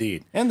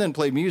 Indeed. And then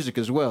play music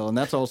as well, and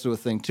that's also a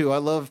thing too. I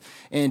love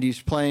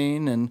Andy's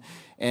playing,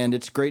 and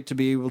it's great to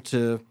be able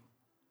to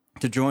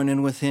join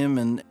in with him,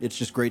 and it's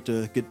just great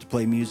to get to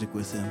play music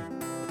with him.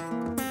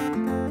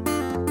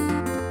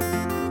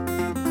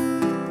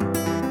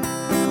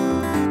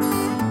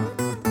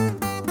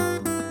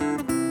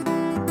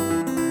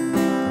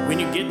 When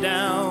you get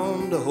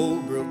down to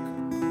Holbrook,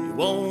 you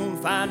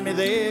won't find me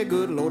there.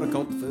 Good Lord, I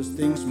caught the first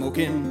thing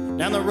smoking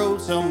down the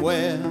road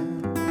somewhere.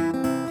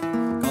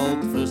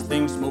 Caught the first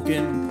thing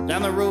smoking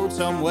down the road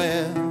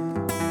somewhere.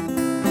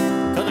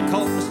 'Cause I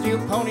caught my steel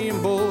pony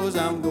and boys,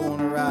 I'm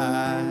gonna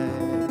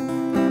ride.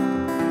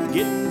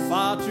 Getting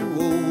far too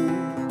old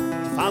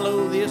to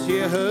follow this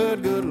here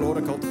herd. Good Lord,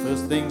 I caught the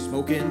first thing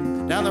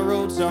smoking down the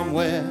road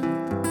somewhere.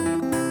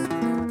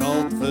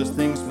 Caught the first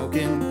thing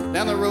smoking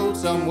down the road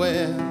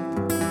somewhere.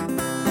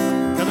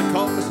 'Cause I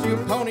caught my steel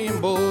pony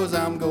and boys,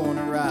 I'm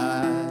gonna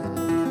ride.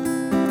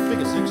 Big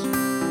as 6.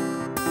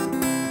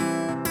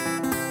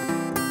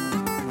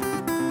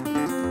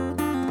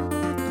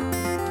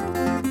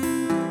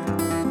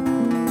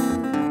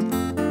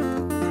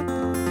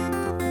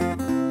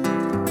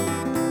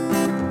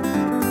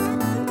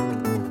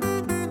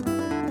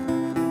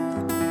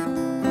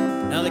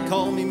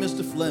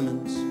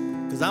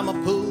 Flemings, 'cause I'm a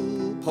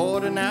pull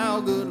porter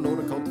now. Good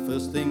Lord, I caught the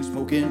first thing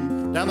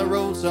smoking down the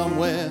road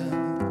somewhere.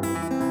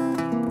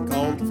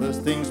 Caught the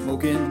first thing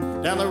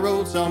smoking down the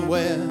road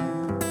somewhere.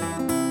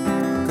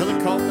 'Cause I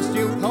caught my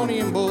steel pony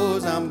and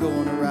boys, I'm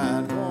going to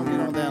ride. Go on, get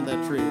on down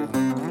that trail.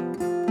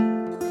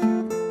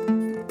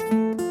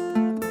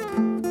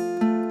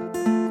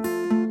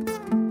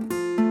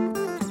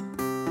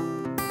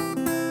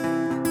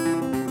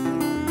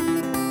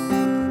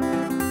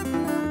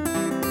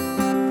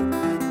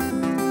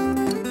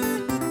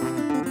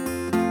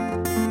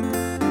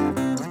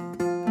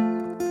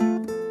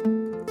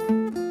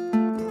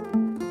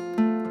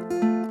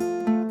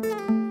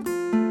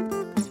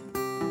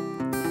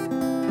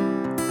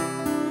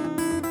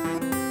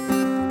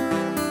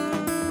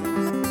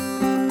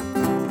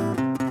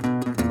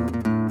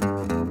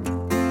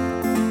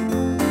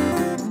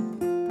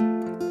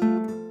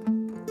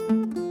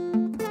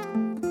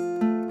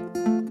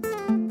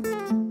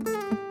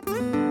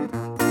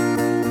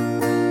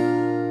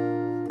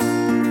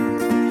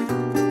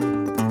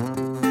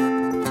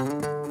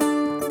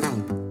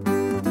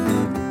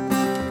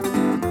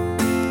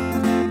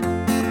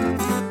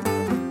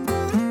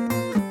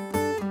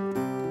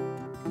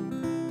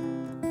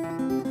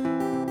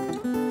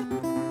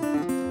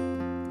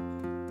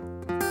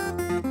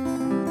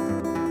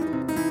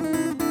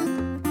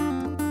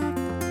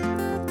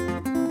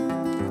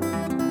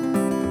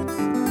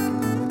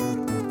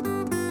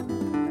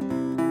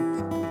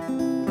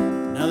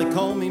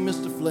 Call me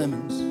Mr.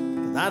 Flemings,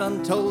 'cause I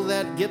done tore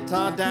that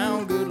guitar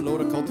down. Good Lord,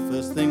 I caught the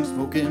first thing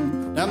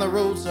smoking down the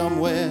road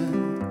somewhere.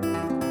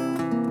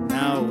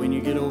 Now when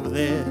you get over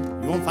there,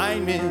 you won't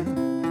find me,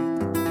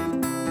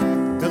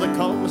 'cause I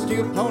caught my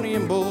steel pony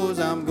and boys,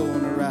 I'm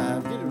going to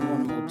ride. Get it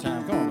one more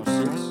time, come on,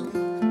 sis.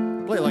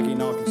 Play like in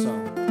Arkansas.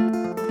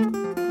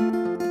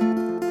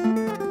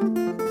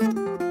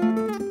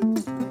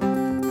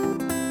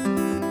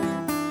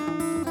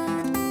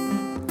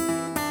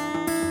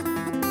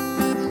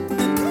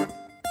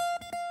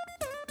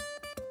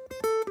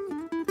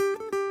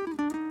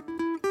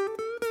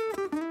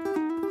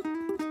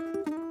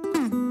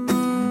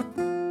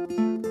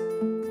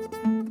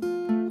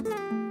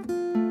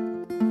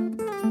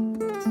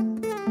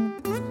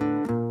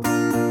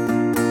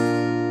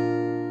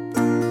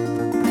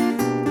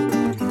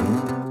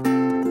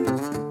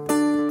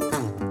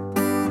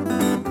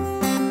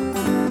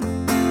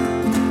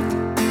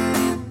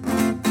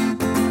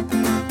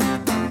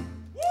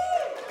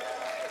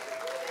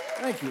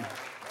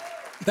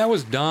 That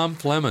was Dom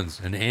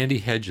Flemings and Andy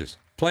Hedges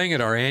playing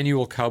at our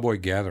annual cowboy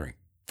gathering.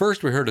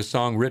 First, we heard a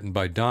song written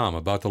by Dom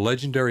about the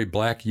legendary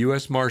black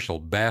U.S. Marshal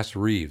Bass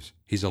Reeves.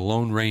 He's a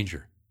Lone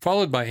Ranger.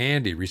 Followed by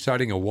Andy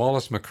reciting a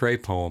Wallace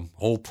McCrae poem,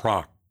 Old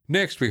Proc.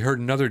 Next, we heard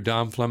another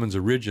Dom Flemings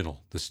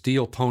original, the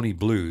Steel Pony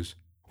Blues.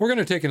 We're going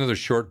to take another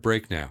short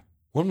break now.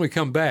 When we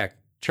come back,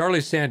 Charlie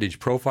Sandage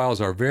profiles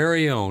our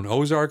very own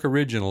Ozark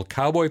original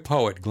cowboy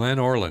poet Glenn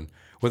Orland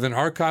with an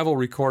archival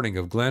recording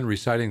of Glenn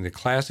reciting the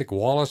classic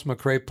Wallace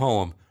McCrae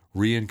poem,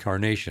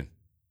 Reincarnation.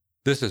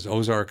 This is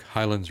Ozark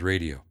Highlands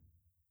Radio.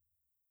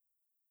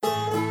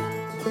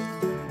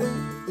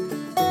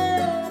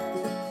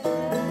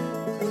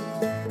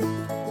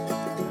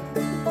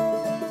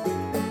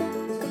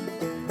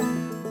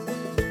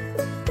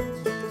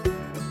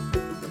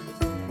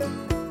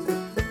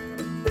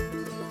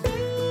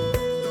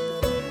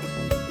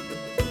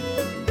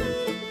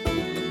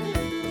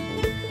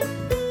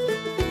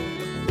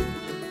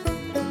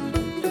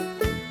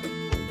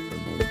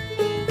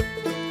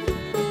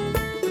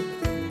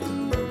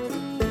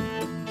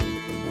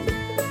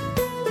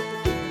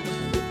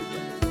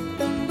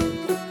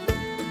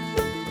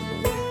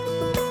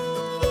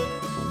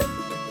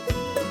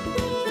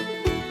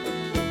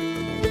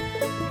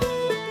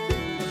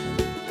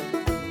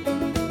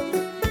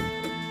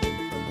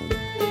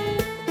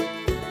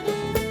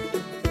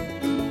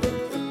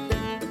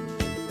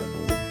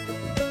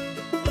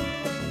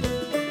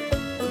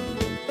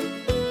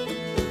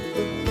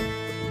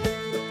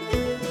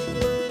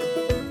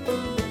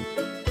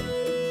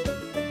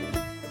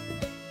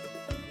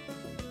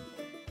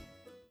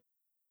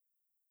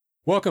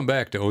 Welcome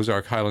back to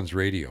Ozark Highlands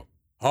Radio.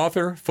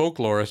 Author,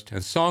 folklorist,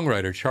 and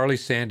songwriter Charlie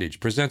Sandage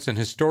presents an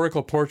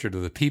historical portrait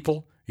of the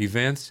people,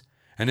 events,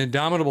 and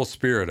indomitable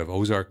spirit of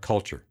Ozark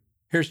culture.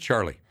 Here's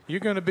Charlie. You're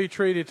going to be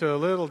treated to a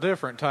little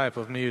different type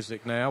of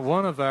music now.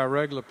 One of our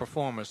regular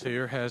performers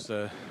here has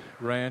a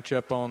ranch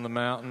up on the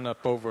mountain,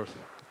 up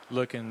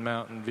overlooking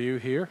Mountain View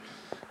here,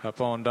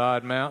 up on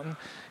Dodd Mountain.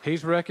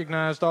 He's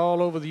recognized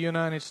all over the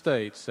United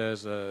States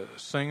as a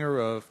singer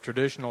of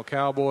traditional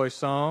cowboy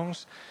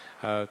songs.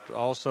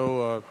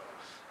 Also,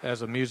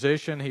 as a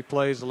musician, he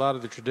plays a lot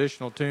of the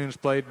traditional tunes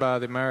played by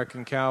the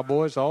American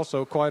cowboys.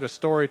 Also, quite a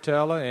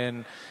storyteller,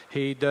 and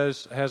he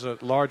has a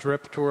large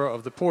repertoire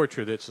of the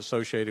poetry that's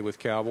associated with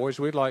cowboys.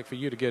 We'd like for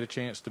you to get a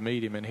chance to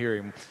meet him and hear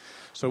him.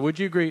 So, would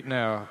you greet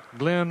now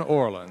Glenn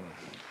Orland?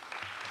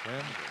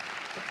 Glenn?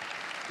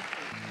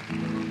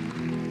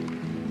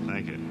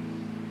 Thank you.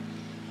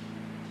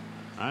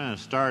 I'm going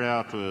to start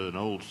out with an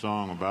old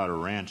song about a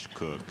ranch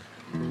cook.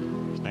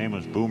 name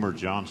was Boomer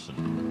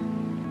Johnson.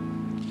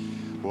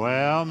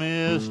 Well,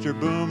 Mr.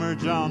 Boomer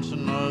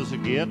Johnson was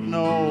a-getting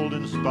old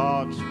in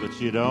spots,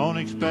 but you don't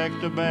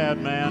expect a bad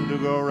man to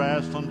go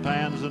wrestling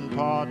pans and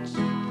pots.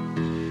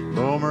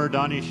 Boomer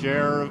done his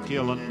share of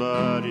killing,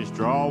 but his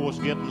draw was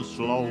getting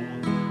slow.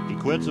 He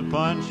quits a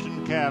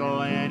punching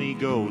cattle and he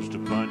goes to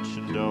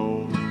punching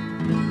dough.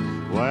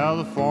 Well,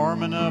 the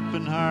foreman up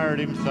and hired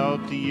him,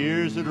 thought the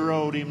years had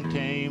rode him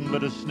tame,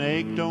 but a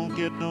snake don't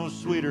get no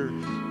sweeter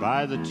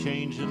by the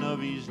changing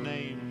of his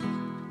name.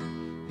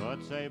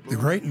 The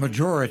great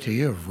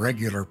majority of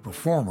regular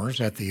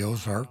performers at the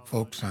Ozark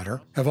Folk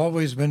Center have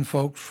always been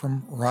folks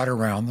from right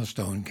around the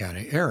Stone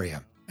County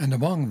area, and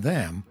among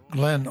them,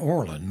 Glenn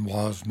Orland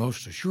was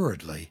most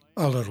assuredly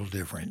a little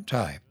different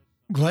type.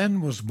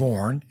 Glenn was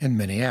born in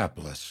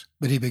Minneapolis,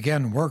 but he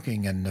began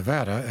working in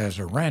Nevada as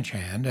a ranch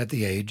hand at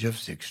the age of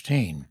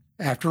 16.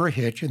 After a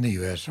hitch in the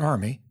U.S.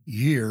 Army,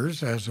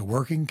 years as a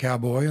working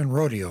cowboy and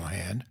rodeo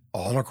hand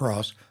all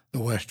across the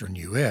western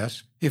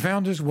U.S., he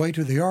found his way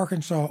to the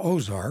Arkansas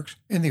Ozarks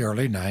in the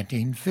early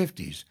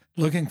 1950s,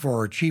 looking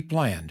for a cheap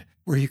land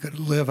where he could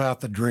live out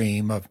the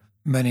dream of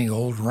many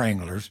old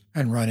wranglers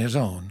and run his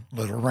own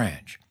little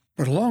ranch.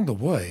 But along the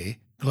way,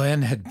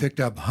 Glenn had picked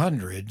up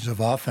hundreds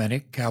of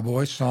authentic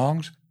cowboy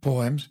songs,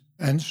 poems,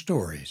 and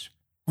stories.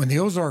 When the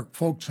Ozark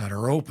Folk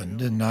Center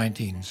opened in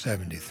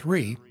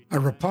 1973, a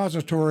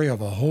repository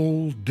of a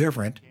whole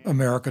different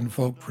American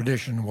folk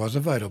tradition was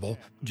available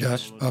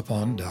just up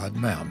on Dodd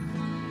Mountain.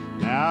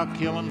 Now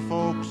killing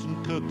folks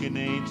and cooking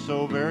ain't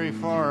so very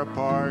far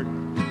apart.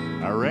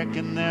 I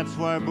reckon that's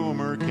why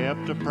Boomer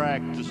kept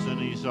a-practicing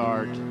his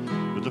art.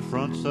 With the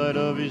front side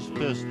of his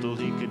pistol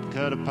he could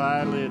cut a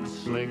pie lid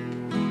slick.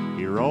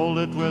 He rolled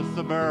it with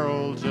the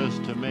barrel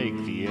just to make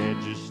the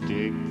edges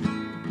stick.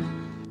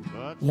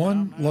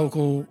 One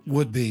local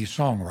would-be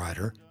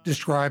songwriter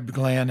described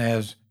Glenn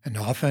as an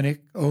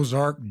authentic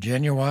Ozark,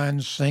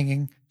 genuine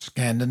singing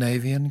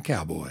Scandinavian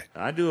cowboy.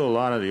 I do a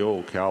lot of the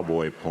old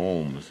cowboy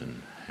poems,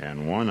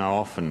 and one I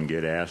often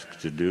get asked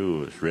to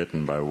do is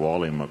written by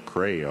Wally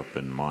McCrae up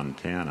in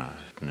Montana.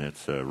 And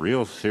it's a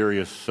real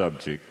serious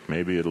subject.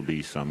 Maybe it'll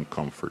be some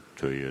comfort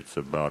to you. It's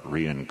about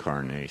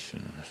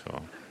reincarnation.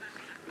 So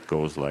it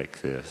goes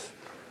like this.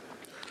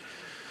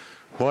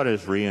 What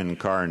is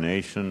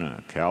reincarnation?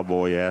 A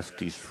cowboy asked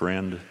his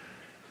friend.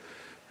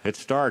 It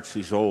starts,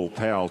 his old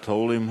pal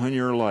told him, when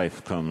your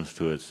life comes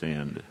to its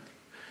end.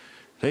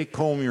 They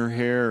comb your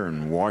hair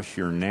and wash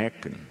your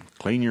neck and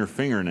clean your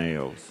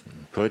fingernails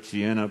and put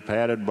you in a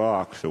padded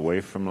box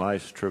away from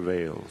life's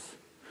travails.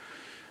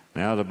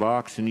 Now the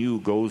box in you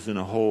goes in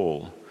a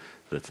hole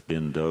that's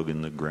been dug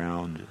in the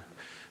ground.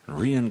 And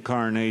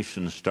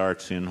reincarnation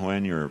starts in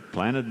when you're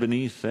planted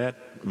beneath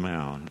that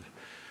mound.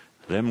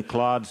 Them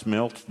clods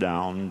melts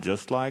down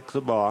just like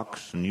the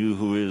box and you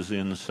who is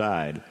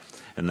inside.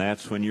 And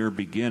that's when you're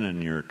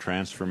beginning your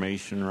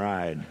transformation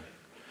ride.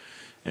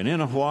 And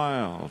in a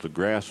while the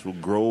grass will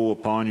grow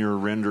upon your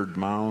rendered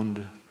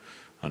mound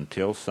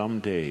until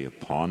someday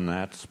upon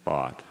that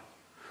spot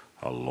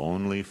a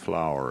lonely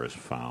flower is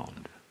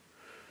found.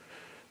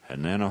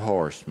 And then a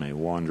horse may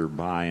wander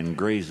by and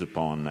graze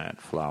upon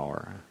that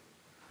flower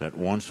that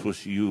once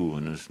was you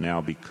and has now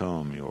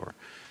become your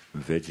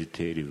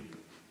vegetative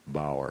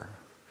bower.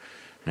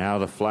 Now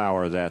the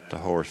flower that the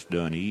horse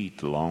done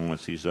eat along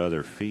with his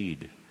other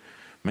feed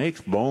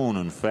makes bone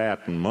and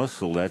fat and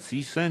muscle that's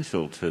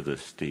essential to the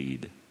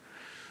steed.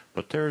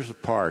 But there's a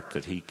part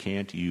that he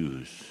can't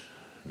use,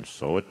 and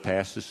so it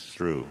passes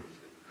through.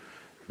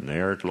 And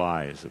there it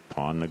lies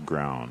upon the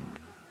ground,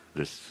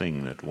 this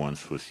thing that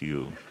once was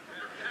you.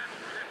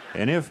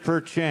 And if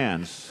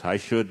perchance I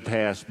should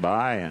pass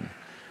by and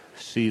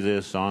see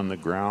this on the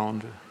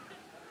ground,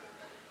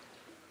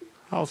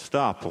 I'll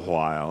stop a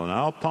while and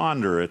I'll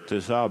ponder at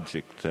this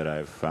object that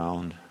I've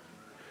found.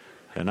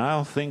 And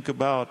I'll think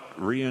about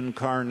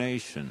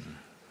reincarnation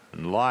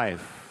and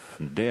life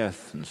and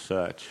death and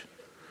such.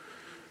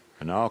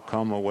 And I'll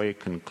come away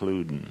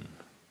concluding,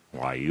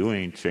 why, you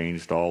ain't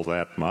changed all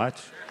that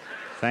much.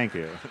 Thank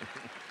you.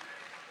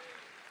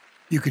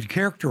 You could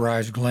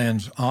characterize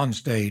Glenn's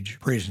onstage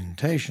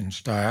presentation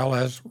style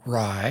as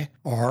wry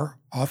or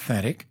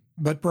authentic,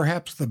 but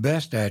perhaps the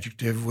best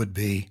adjective would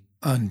be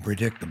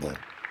unpredictable.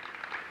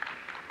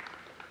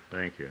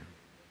 Thank you.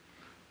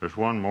 There's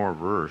one more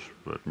verse,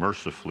 but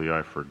mercifully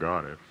I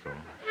forgot it, so.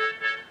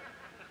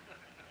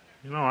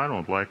 You know, I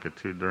don't like it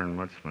too darn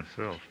much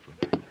myself.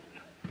 But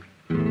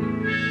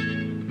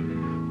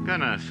I'm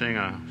gonna sing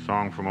a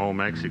song from old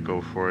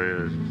Mexico for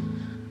you.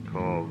 It's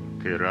called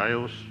Que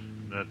Rayos.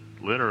 That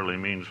literally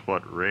means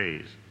what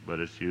rays, but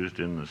it's used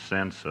in the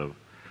sense of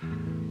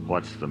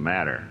what's the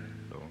matter.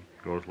 So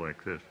it goes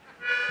like this.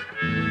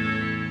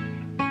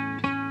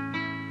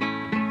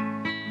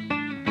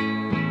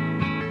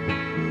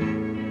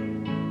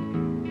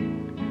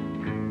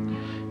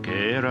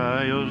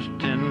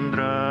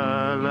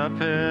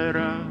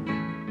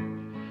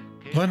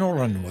 Glenn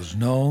Orland was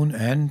known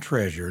and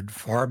treasured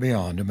far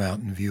beyond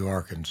Mountain View,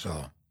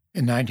 Arkansas.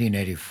 In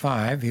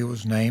 1985, he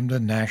was named a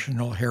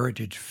National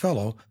Heritage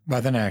Fellow by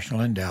the National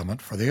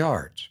Endowment for the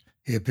Arts.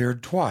 He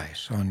appeared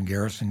twice on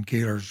Garrison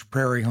Keillor's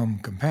Prairie Home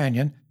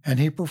Companion, and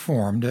he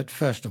performed at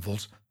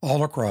festivals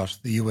all across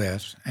the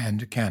U.S.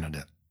 and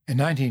Canada. In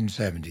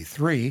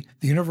 1973,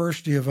 the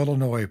University of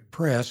Illinois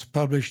Press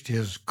published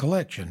his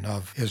collection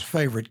of his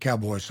favorite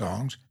cowboy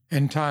songs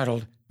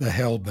entitled The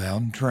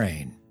Hellbound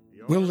Train.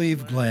 We'll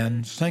leave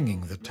Glenn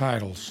singing the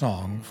title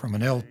song from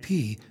an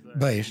LP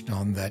based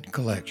on that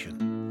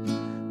collection.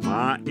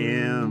 My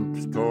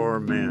imps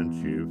torment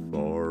you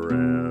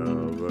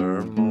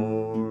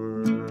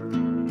forevermore.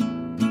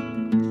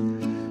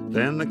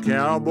 Then the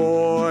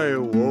cowboy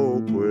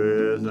awoke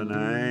with an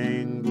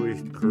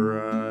anguished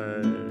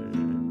cry.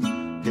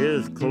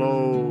 His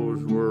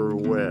clothes were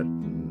wet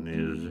and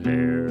his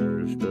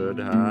hair stood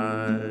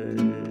high.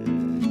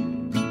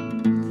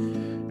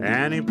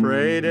 And he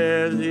prayed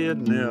as he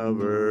had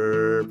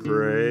never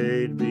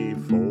prayed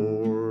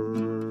before,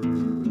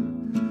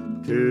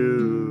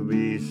 to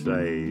be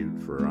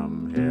saved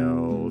from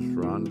hell's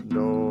front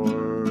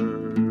door.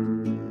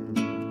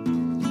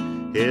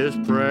 His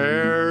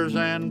prayers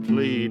and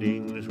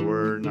pleadings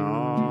were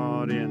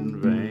not in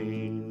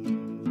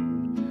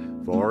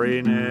vain, for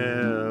he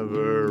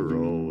never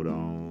rode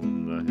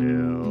on the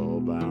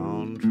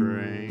hellbound train.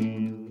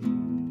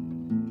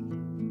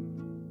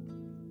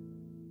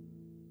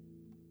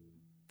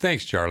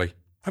 Thanks, Charlie.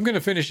 I'm going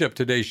to finish up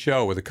today's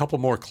show with a couple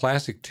more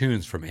classic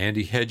tunes from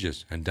Andy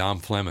Hedges and Dom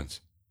Flemons.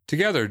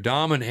 Together,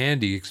 Dom and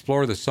Andy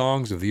explore the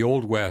songs of the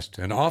Old West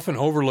and often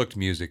overlooked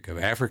music of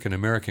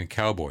African-American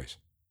cowboys.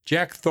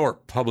 Jack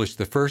Thorpe published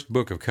the first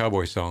book of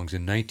cowboy songs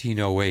in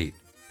 1908.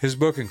 His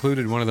book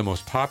included one of the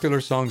most popular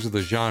songs of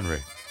the genre,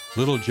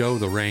 Little Joe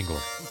the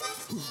Wrangler.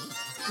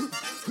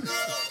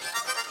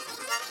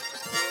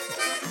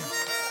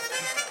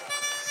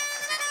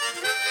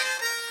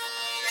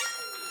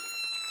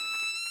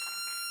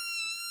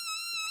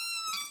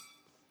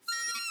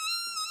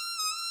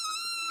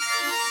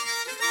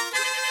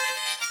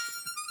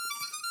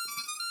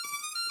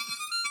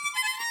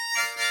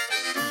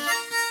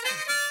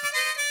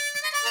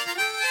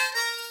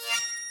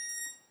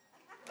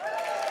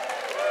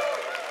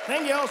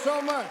 Thank y'all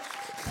so much.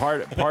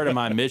 Part of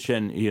my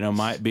mission,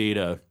 might be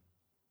to,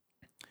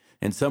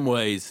 in some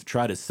ways,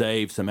 try to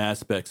save some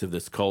aspects of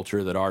this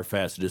culture that are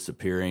fast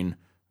disappearing,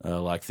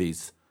 like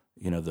these,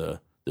 the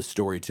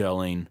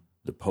storytelling,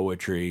 the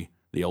poetry,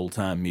 the old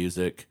time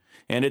music,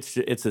 and it's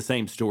the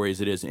same story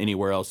as it is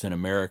anywhere else in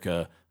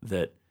America.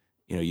 That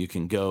you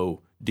can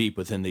go deep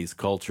within these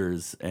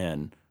cultures,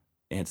 and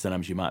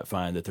sometimes you might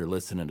find that they're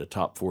listening to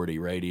top 40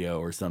 radio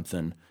or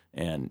something.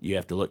 And you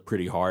have to look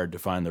pretty hard to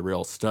find the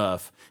real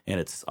stuff. And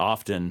it's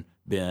often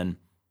been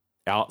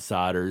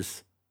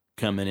outsiders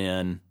coming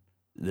in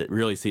that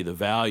really see the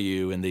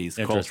value in these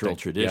cultural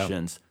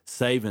traditions,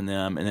 saving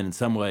them, and then in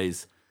some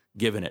ways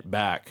giving it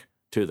back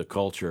to the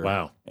culture.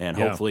 Wow. And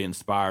hopefully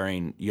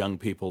inspiring young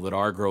people that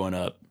are growing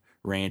up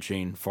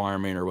ranching,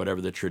 farming, or whatever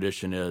the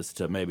tradition is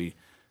to maybe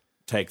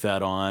take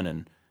that on.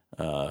 And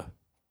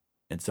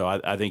so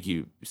I think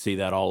you see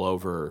that all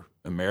over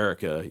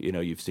America.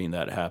 You've seen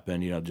that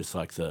happen, just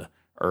like the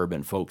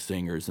urban folk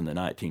singers in the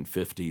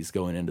 1950s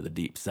going into the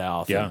Deep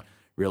South and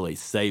really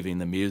saving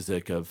the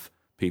music of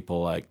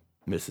people like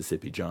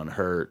Mississippi John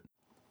Hurt.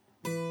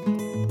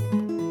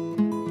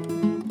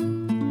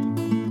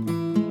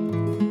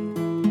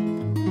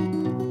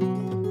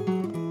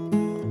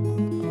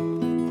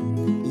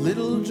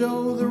 Little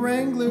Joe the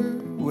Wrangler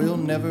will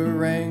never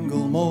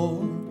wrangle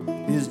more.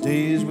 His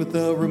days with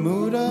the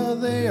remuda,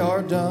 they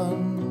are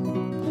done.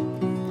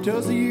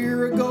 'Twas a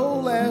year ago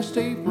last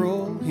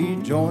April, he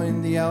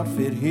joined the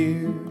outfit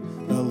here,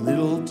 a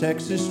little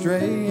Texas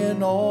stray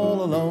and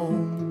all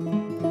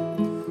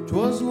alone.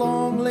 'Twas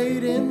long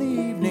late in the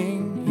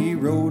evening, he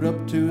rode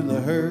up to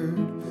the herd,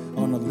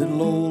 on a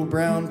little old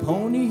brown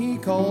pony he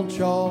called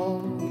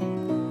Chaw.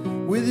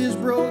 With his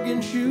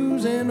brogan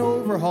shoes and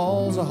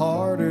overalls, a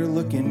harder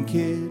looking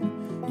kid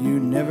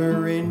you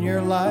never in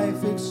your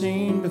life had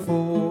seen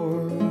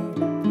before.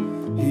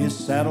 His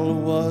saddle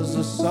was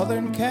a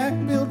southern cack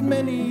built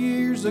many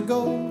years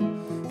ago,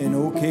 an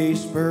OK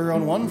spur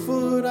on one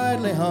foot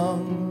idly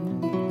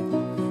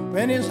hung,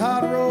 and his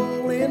hot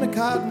roll in a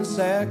cotton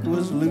sack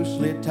was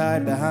loosely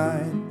tied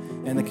behind,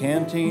 and the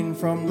canteen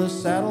from the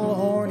saddle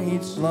horn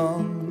he'd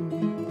slung.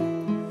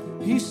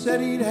 He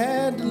said he'd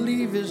had to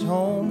leave his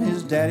home,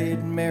 his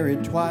daddy'd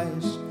married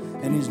twice,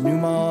 and his new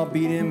ma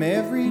beat him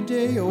every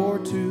day or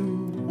two.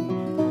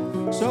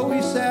 So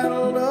he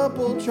saddled up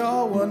old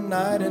Chaw one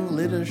night and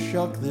lit a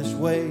shuck this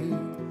way.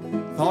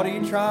 Thought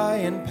he'd try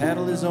and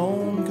paddle his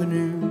own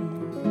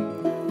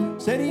canoe.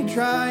 Said he'd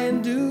try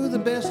and do the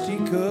best he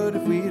could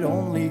if we'd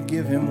only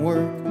give him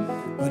work,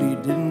 but he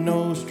didn't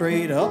know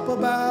straight up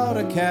about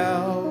a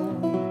cow.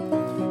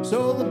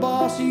 So the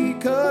boss, he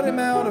cut him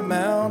out a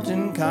mount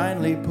and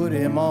kindly put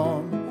him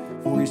on,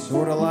 for he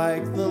sorta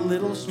liked the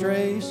little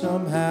stray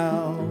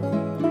somehow.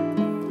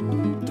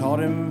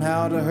 Taught him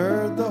how to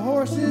herd the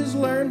horses,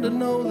 learned to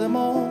know them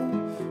all,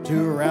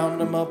 to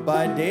round 'em up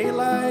by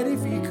daylight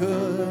if he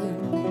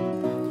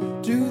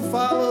could, to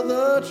follow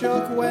the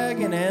chuck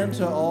wagon and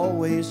to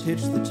always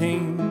hitch the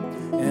team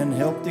and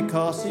help the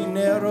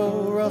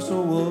cocinero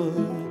rustle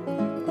wood.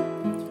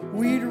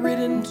 We'd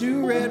ridden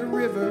to Red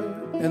River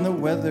and the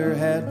weather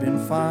had been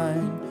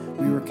fine.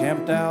 We were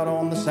camped out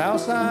on the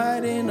south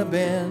side in a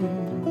bend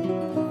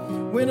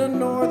when a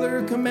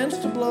norther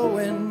commenced to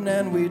blowin',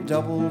 and we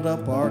doubled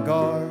up our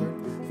guard,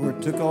 for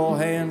it took all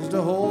hands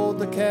to hold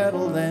the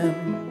cattle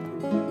then.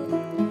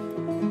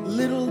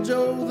 Little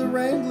Joe the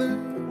Wrangler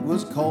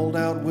was called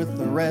out with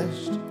the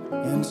rest,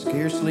 and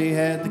scarcely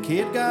had the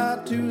kid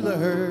got to the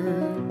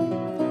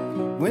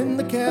herd when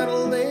the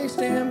cattle they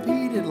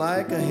stampeded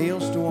like a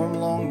hailstorm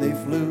long they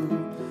flew,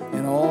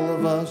 and all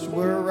of us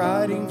were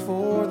riding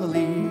for the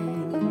lead.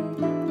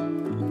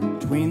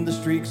 Between the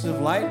streaks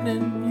of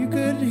lightning you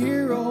could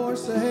hear a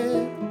horse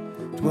ahead.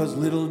 'Twas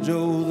Little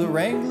Joe the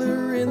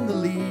Wrangler in the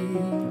lead.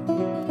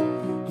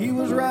 He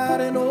was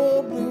riding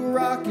old Blue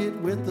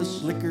Rocket with the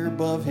slicker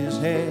above his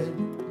head,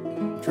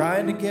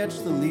 trying to catch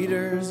the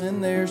leaders in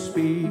their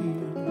speed.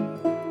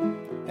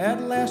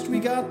 At last we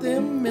got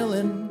them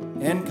millin'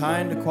 and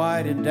kinda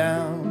quieted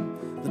down.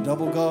 The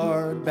double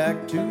guard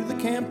back to the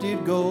camp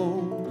did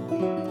go,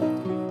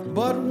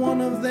 but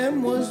one of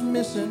them was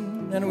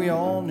missing, and we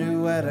all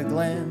knew at a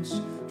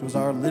glance 'twas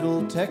our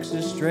little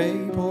Texas stray,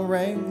 poor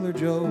Wrangler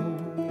Joe.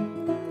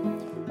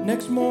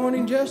 Next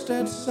morning just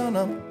at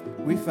sunup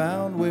we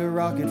found where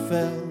Rocket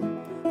fell,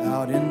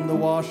 out in the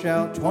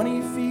washout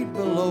 20 feet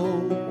below.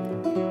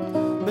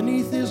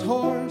 Beneath his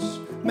horse,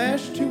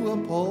 mashed to a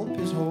pulp,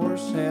 his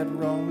horse had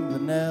rung the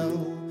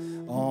knell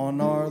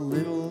on our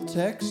little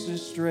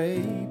Texas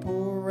stray,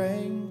 poor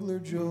Wrangler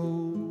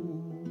Joe.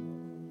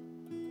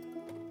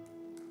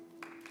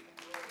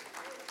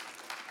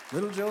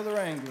 Little Joe the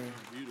Wrangler.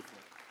 Beautiful.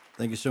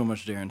 Thank you so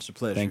much, Darren. It's a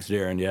pleasure. Thanks,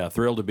 Darren. Yeah,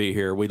 thrilled to be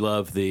here. We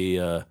love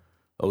the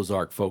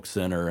Ozark Folk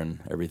Center and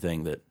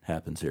everything that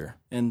happens here.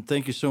 And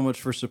thank you so much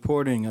for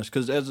supporting us,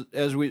 because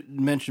as we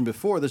mentioned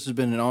before, this has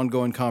been an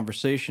ongoing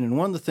conversation. And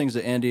one of the things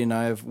that Andy and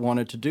I have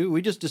wanted to do,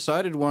 we just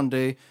decided one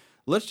day,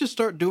 let's just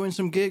start doing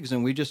some gigs.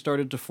 And we just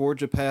started to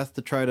forge a path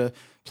to try to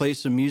play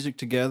some music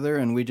together.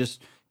 And we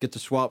just get to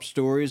swap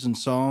stories and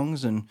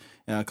songs, and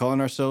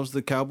calling ourselves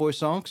the Cowboy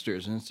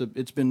Songsters. And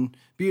it's been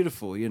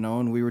beautiful, you know.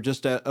 And we were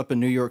just up in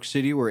New York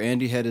City where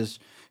Andy had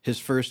his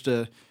first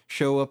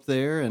show up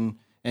there, and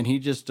he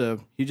just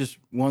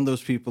won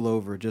those people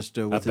over just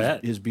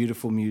with his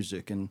beautiful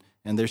music, and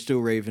they're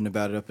still raving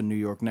about it up in New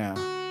York now.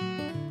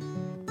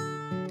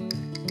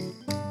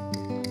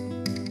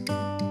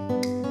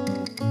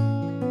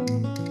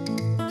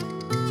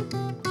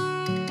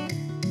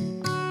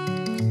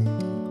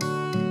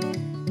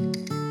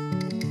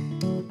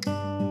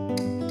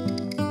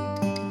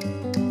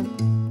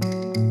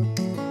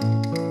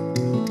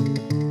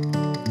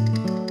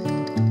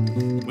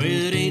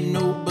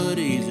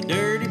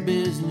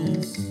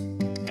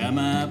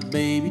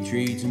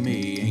 Treats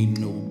me ain't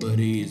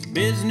nobody's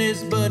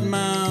business but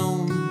my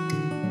own.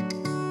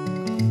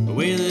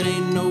 Well, it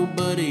ain't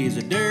nobody's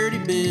a dirty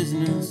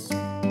business.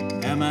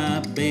 How my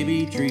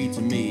baby treats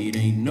me, it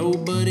ain't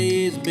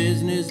nobody's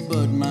business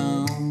but my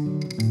own.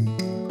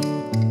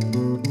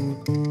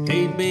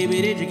 Hey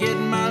baby, did you get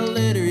my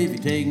letter? If you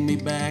take me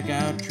back,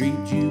 I'll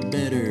treat you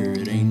better.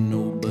 It ain't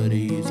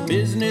nobody's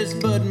business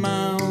but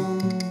my own.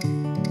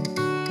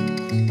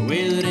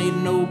 Well, it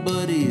ain't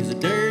nobody's a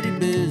dirty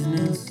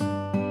business.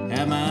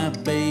 How my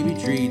baby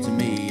treats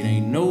me, it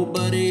ain't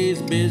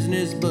nobody's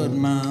business but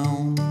my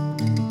own.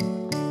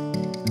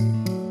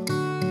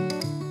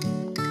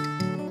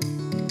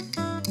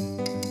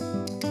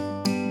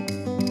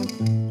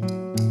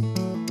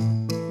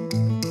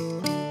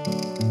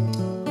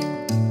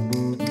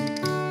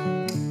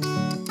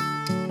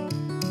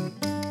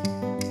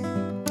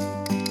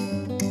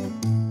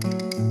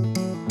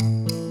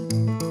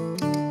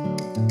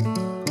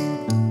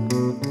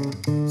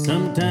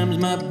 Sometimes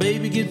my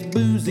baby gets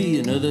boozy,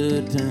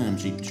 another time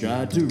she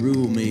tried to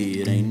rule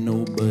me. It ain't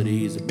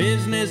nobody's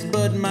business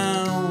but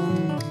my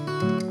own.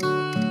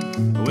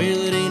 Well,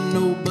 it ain't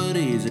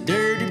nobody's a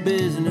dirty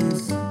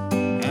business.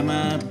 How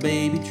my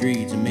baby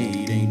treats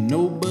me, it ain't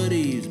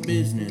nobody's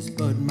business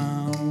but my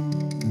own.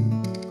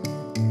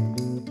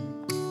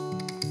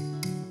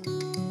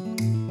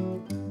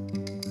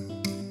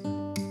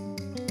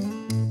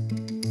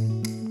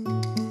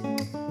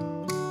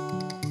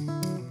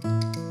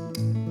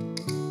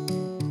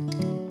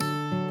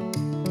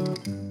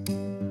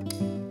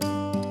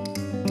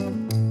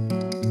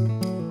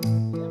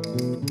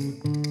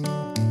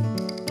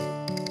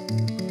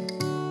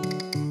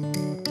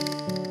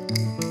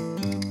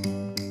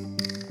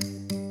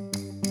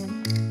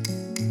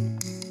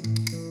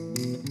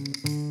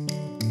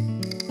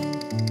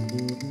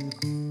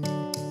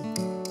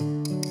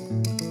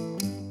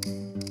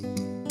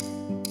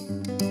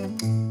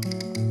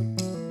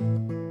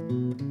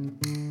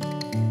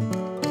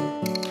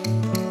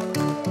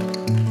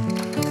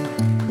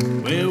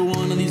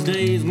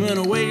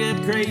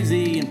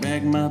 Crazy and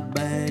pack my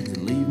bags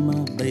and leave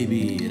my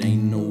baby. It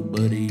ain't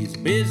nobody's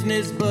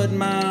business but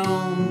my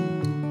own.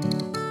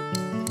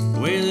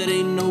 Well, it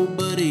ain't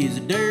nobody's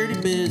dirty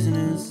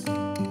business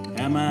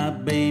how my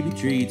baby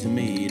treats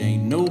me. It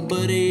ain't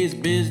nobody's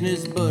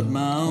business but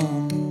my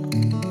own.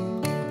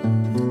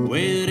 Well,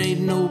 it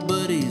ain't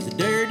nobody's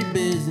dirty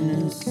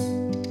business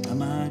how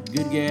my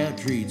good gal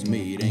treats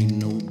me. It ain't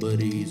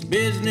nobody's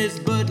business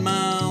but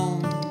my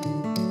own.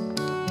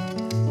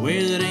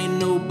 Well, it ain't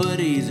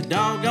nobody's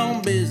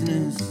doggone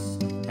business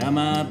how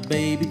my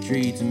baby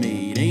treats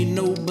me. It ain't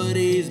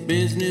nobody's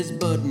business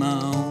but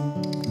my own.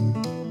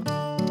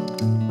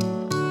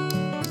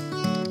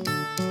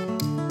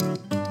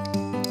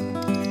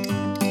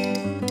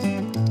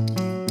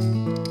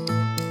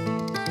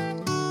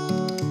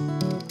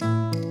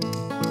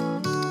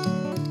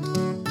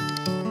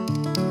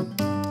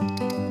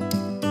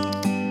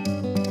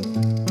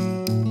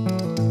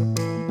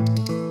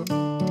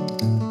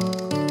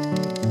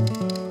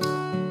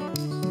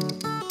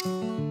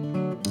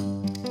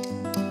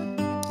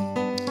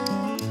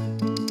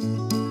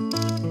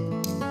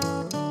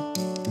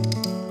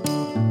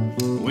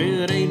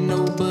 Well, it ain't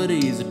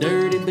nobody's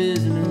dirty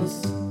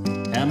business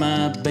how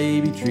my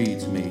baby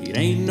treats me. It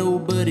ain't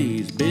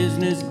nobody's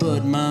business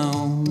but my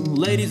own.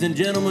 Ladies and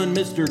gentlemen,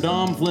 Mr.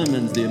 Dom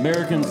Flemons, the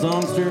American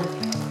songster.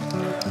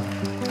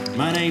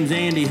 My name's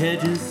Andy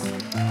Hedges.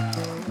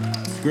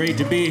 It's great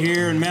to be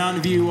here in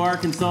Mountain View,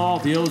 Arkansas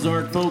at the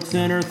Ozark Folk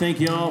Center. Thank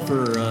you all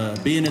for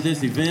being at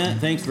this event.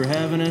 Thanks for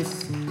having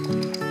us.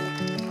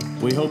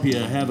 We hope you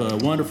have a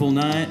wonderful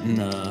night and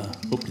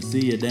hope to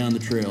see you down the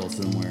trail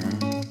somewhere.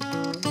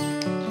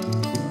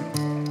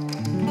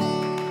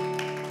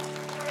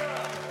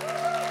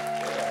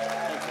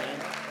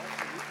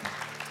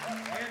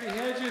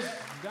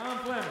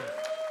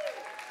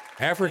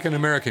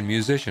 African-American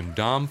musician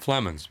Dom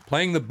Flemons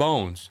playing the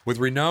bones with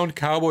renowned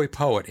cowboy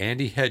poet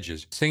Andy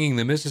Hedges singing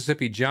the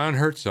Mississippi John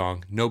Hurt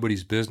song,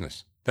 Nobody's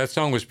Business. That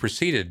song was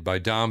preceded by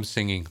Dom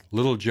singing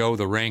Little Joe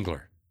the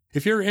Wrangler.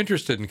 If you're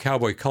interested in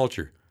cowboy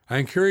culture, I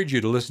encourage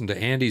you to listen to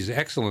Andy's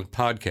excellent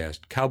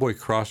podcast, Cowboy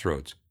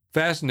Crossroads.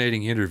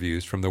 Fascinating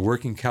interviews from the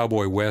working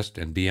cowboy West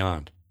and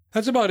beyond.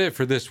 That's about it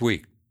for this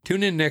week.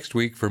 Tune in next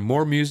week for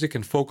more music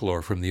and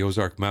folklore from the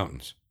Ozark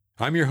Mountains.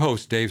 I'm your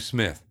host, Dave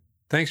Smith.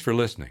 Thanks for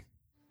listening.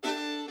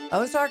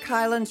 Ozark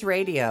Highlands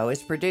Radio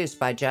is produced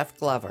by Jeff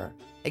Glover.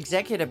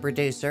 Executive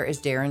producer is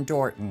Darren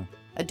Dorton.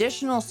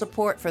 Additional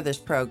support for this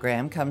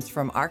program comes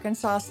from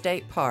Arkansas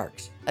State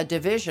Parks, a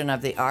division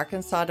of the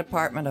Arkansas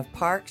Department of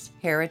Parks,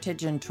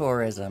 Heritage, and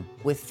Tourism,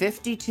 with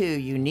 52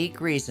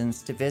 unique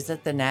reasons to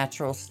visit the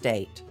natural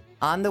state.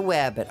 On the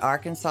web at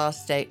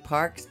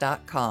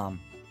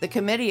arkansasstateparks.com. The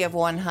Committee of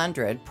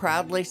 100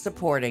 proudly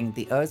supporting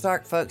the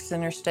Ozark Folk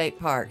Center State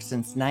Park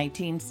since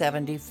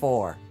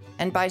 1974.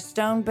 And by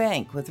Stone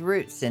Bank with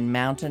roots in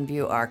Mountain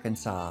View,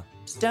 Arkansas.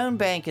 Stone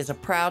Bank is a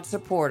proud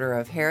supporter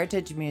of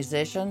heritage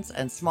musicians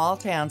and small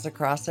towns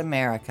across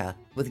America,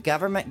 with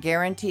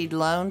government-guaranteed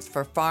loans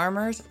for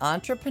farmers,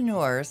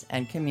 entrepreneurs,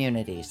 and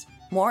communities.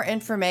 More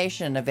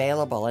information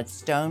available at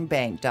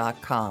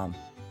stonebank.com.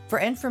 For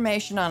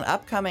information on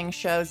upcoming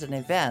shows and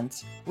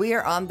events, we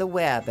are on the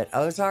web at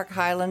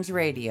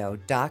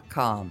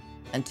ozarkhighlandsradio.com.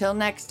 Until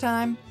next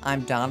time,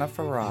 I'm Donna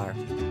Farrar.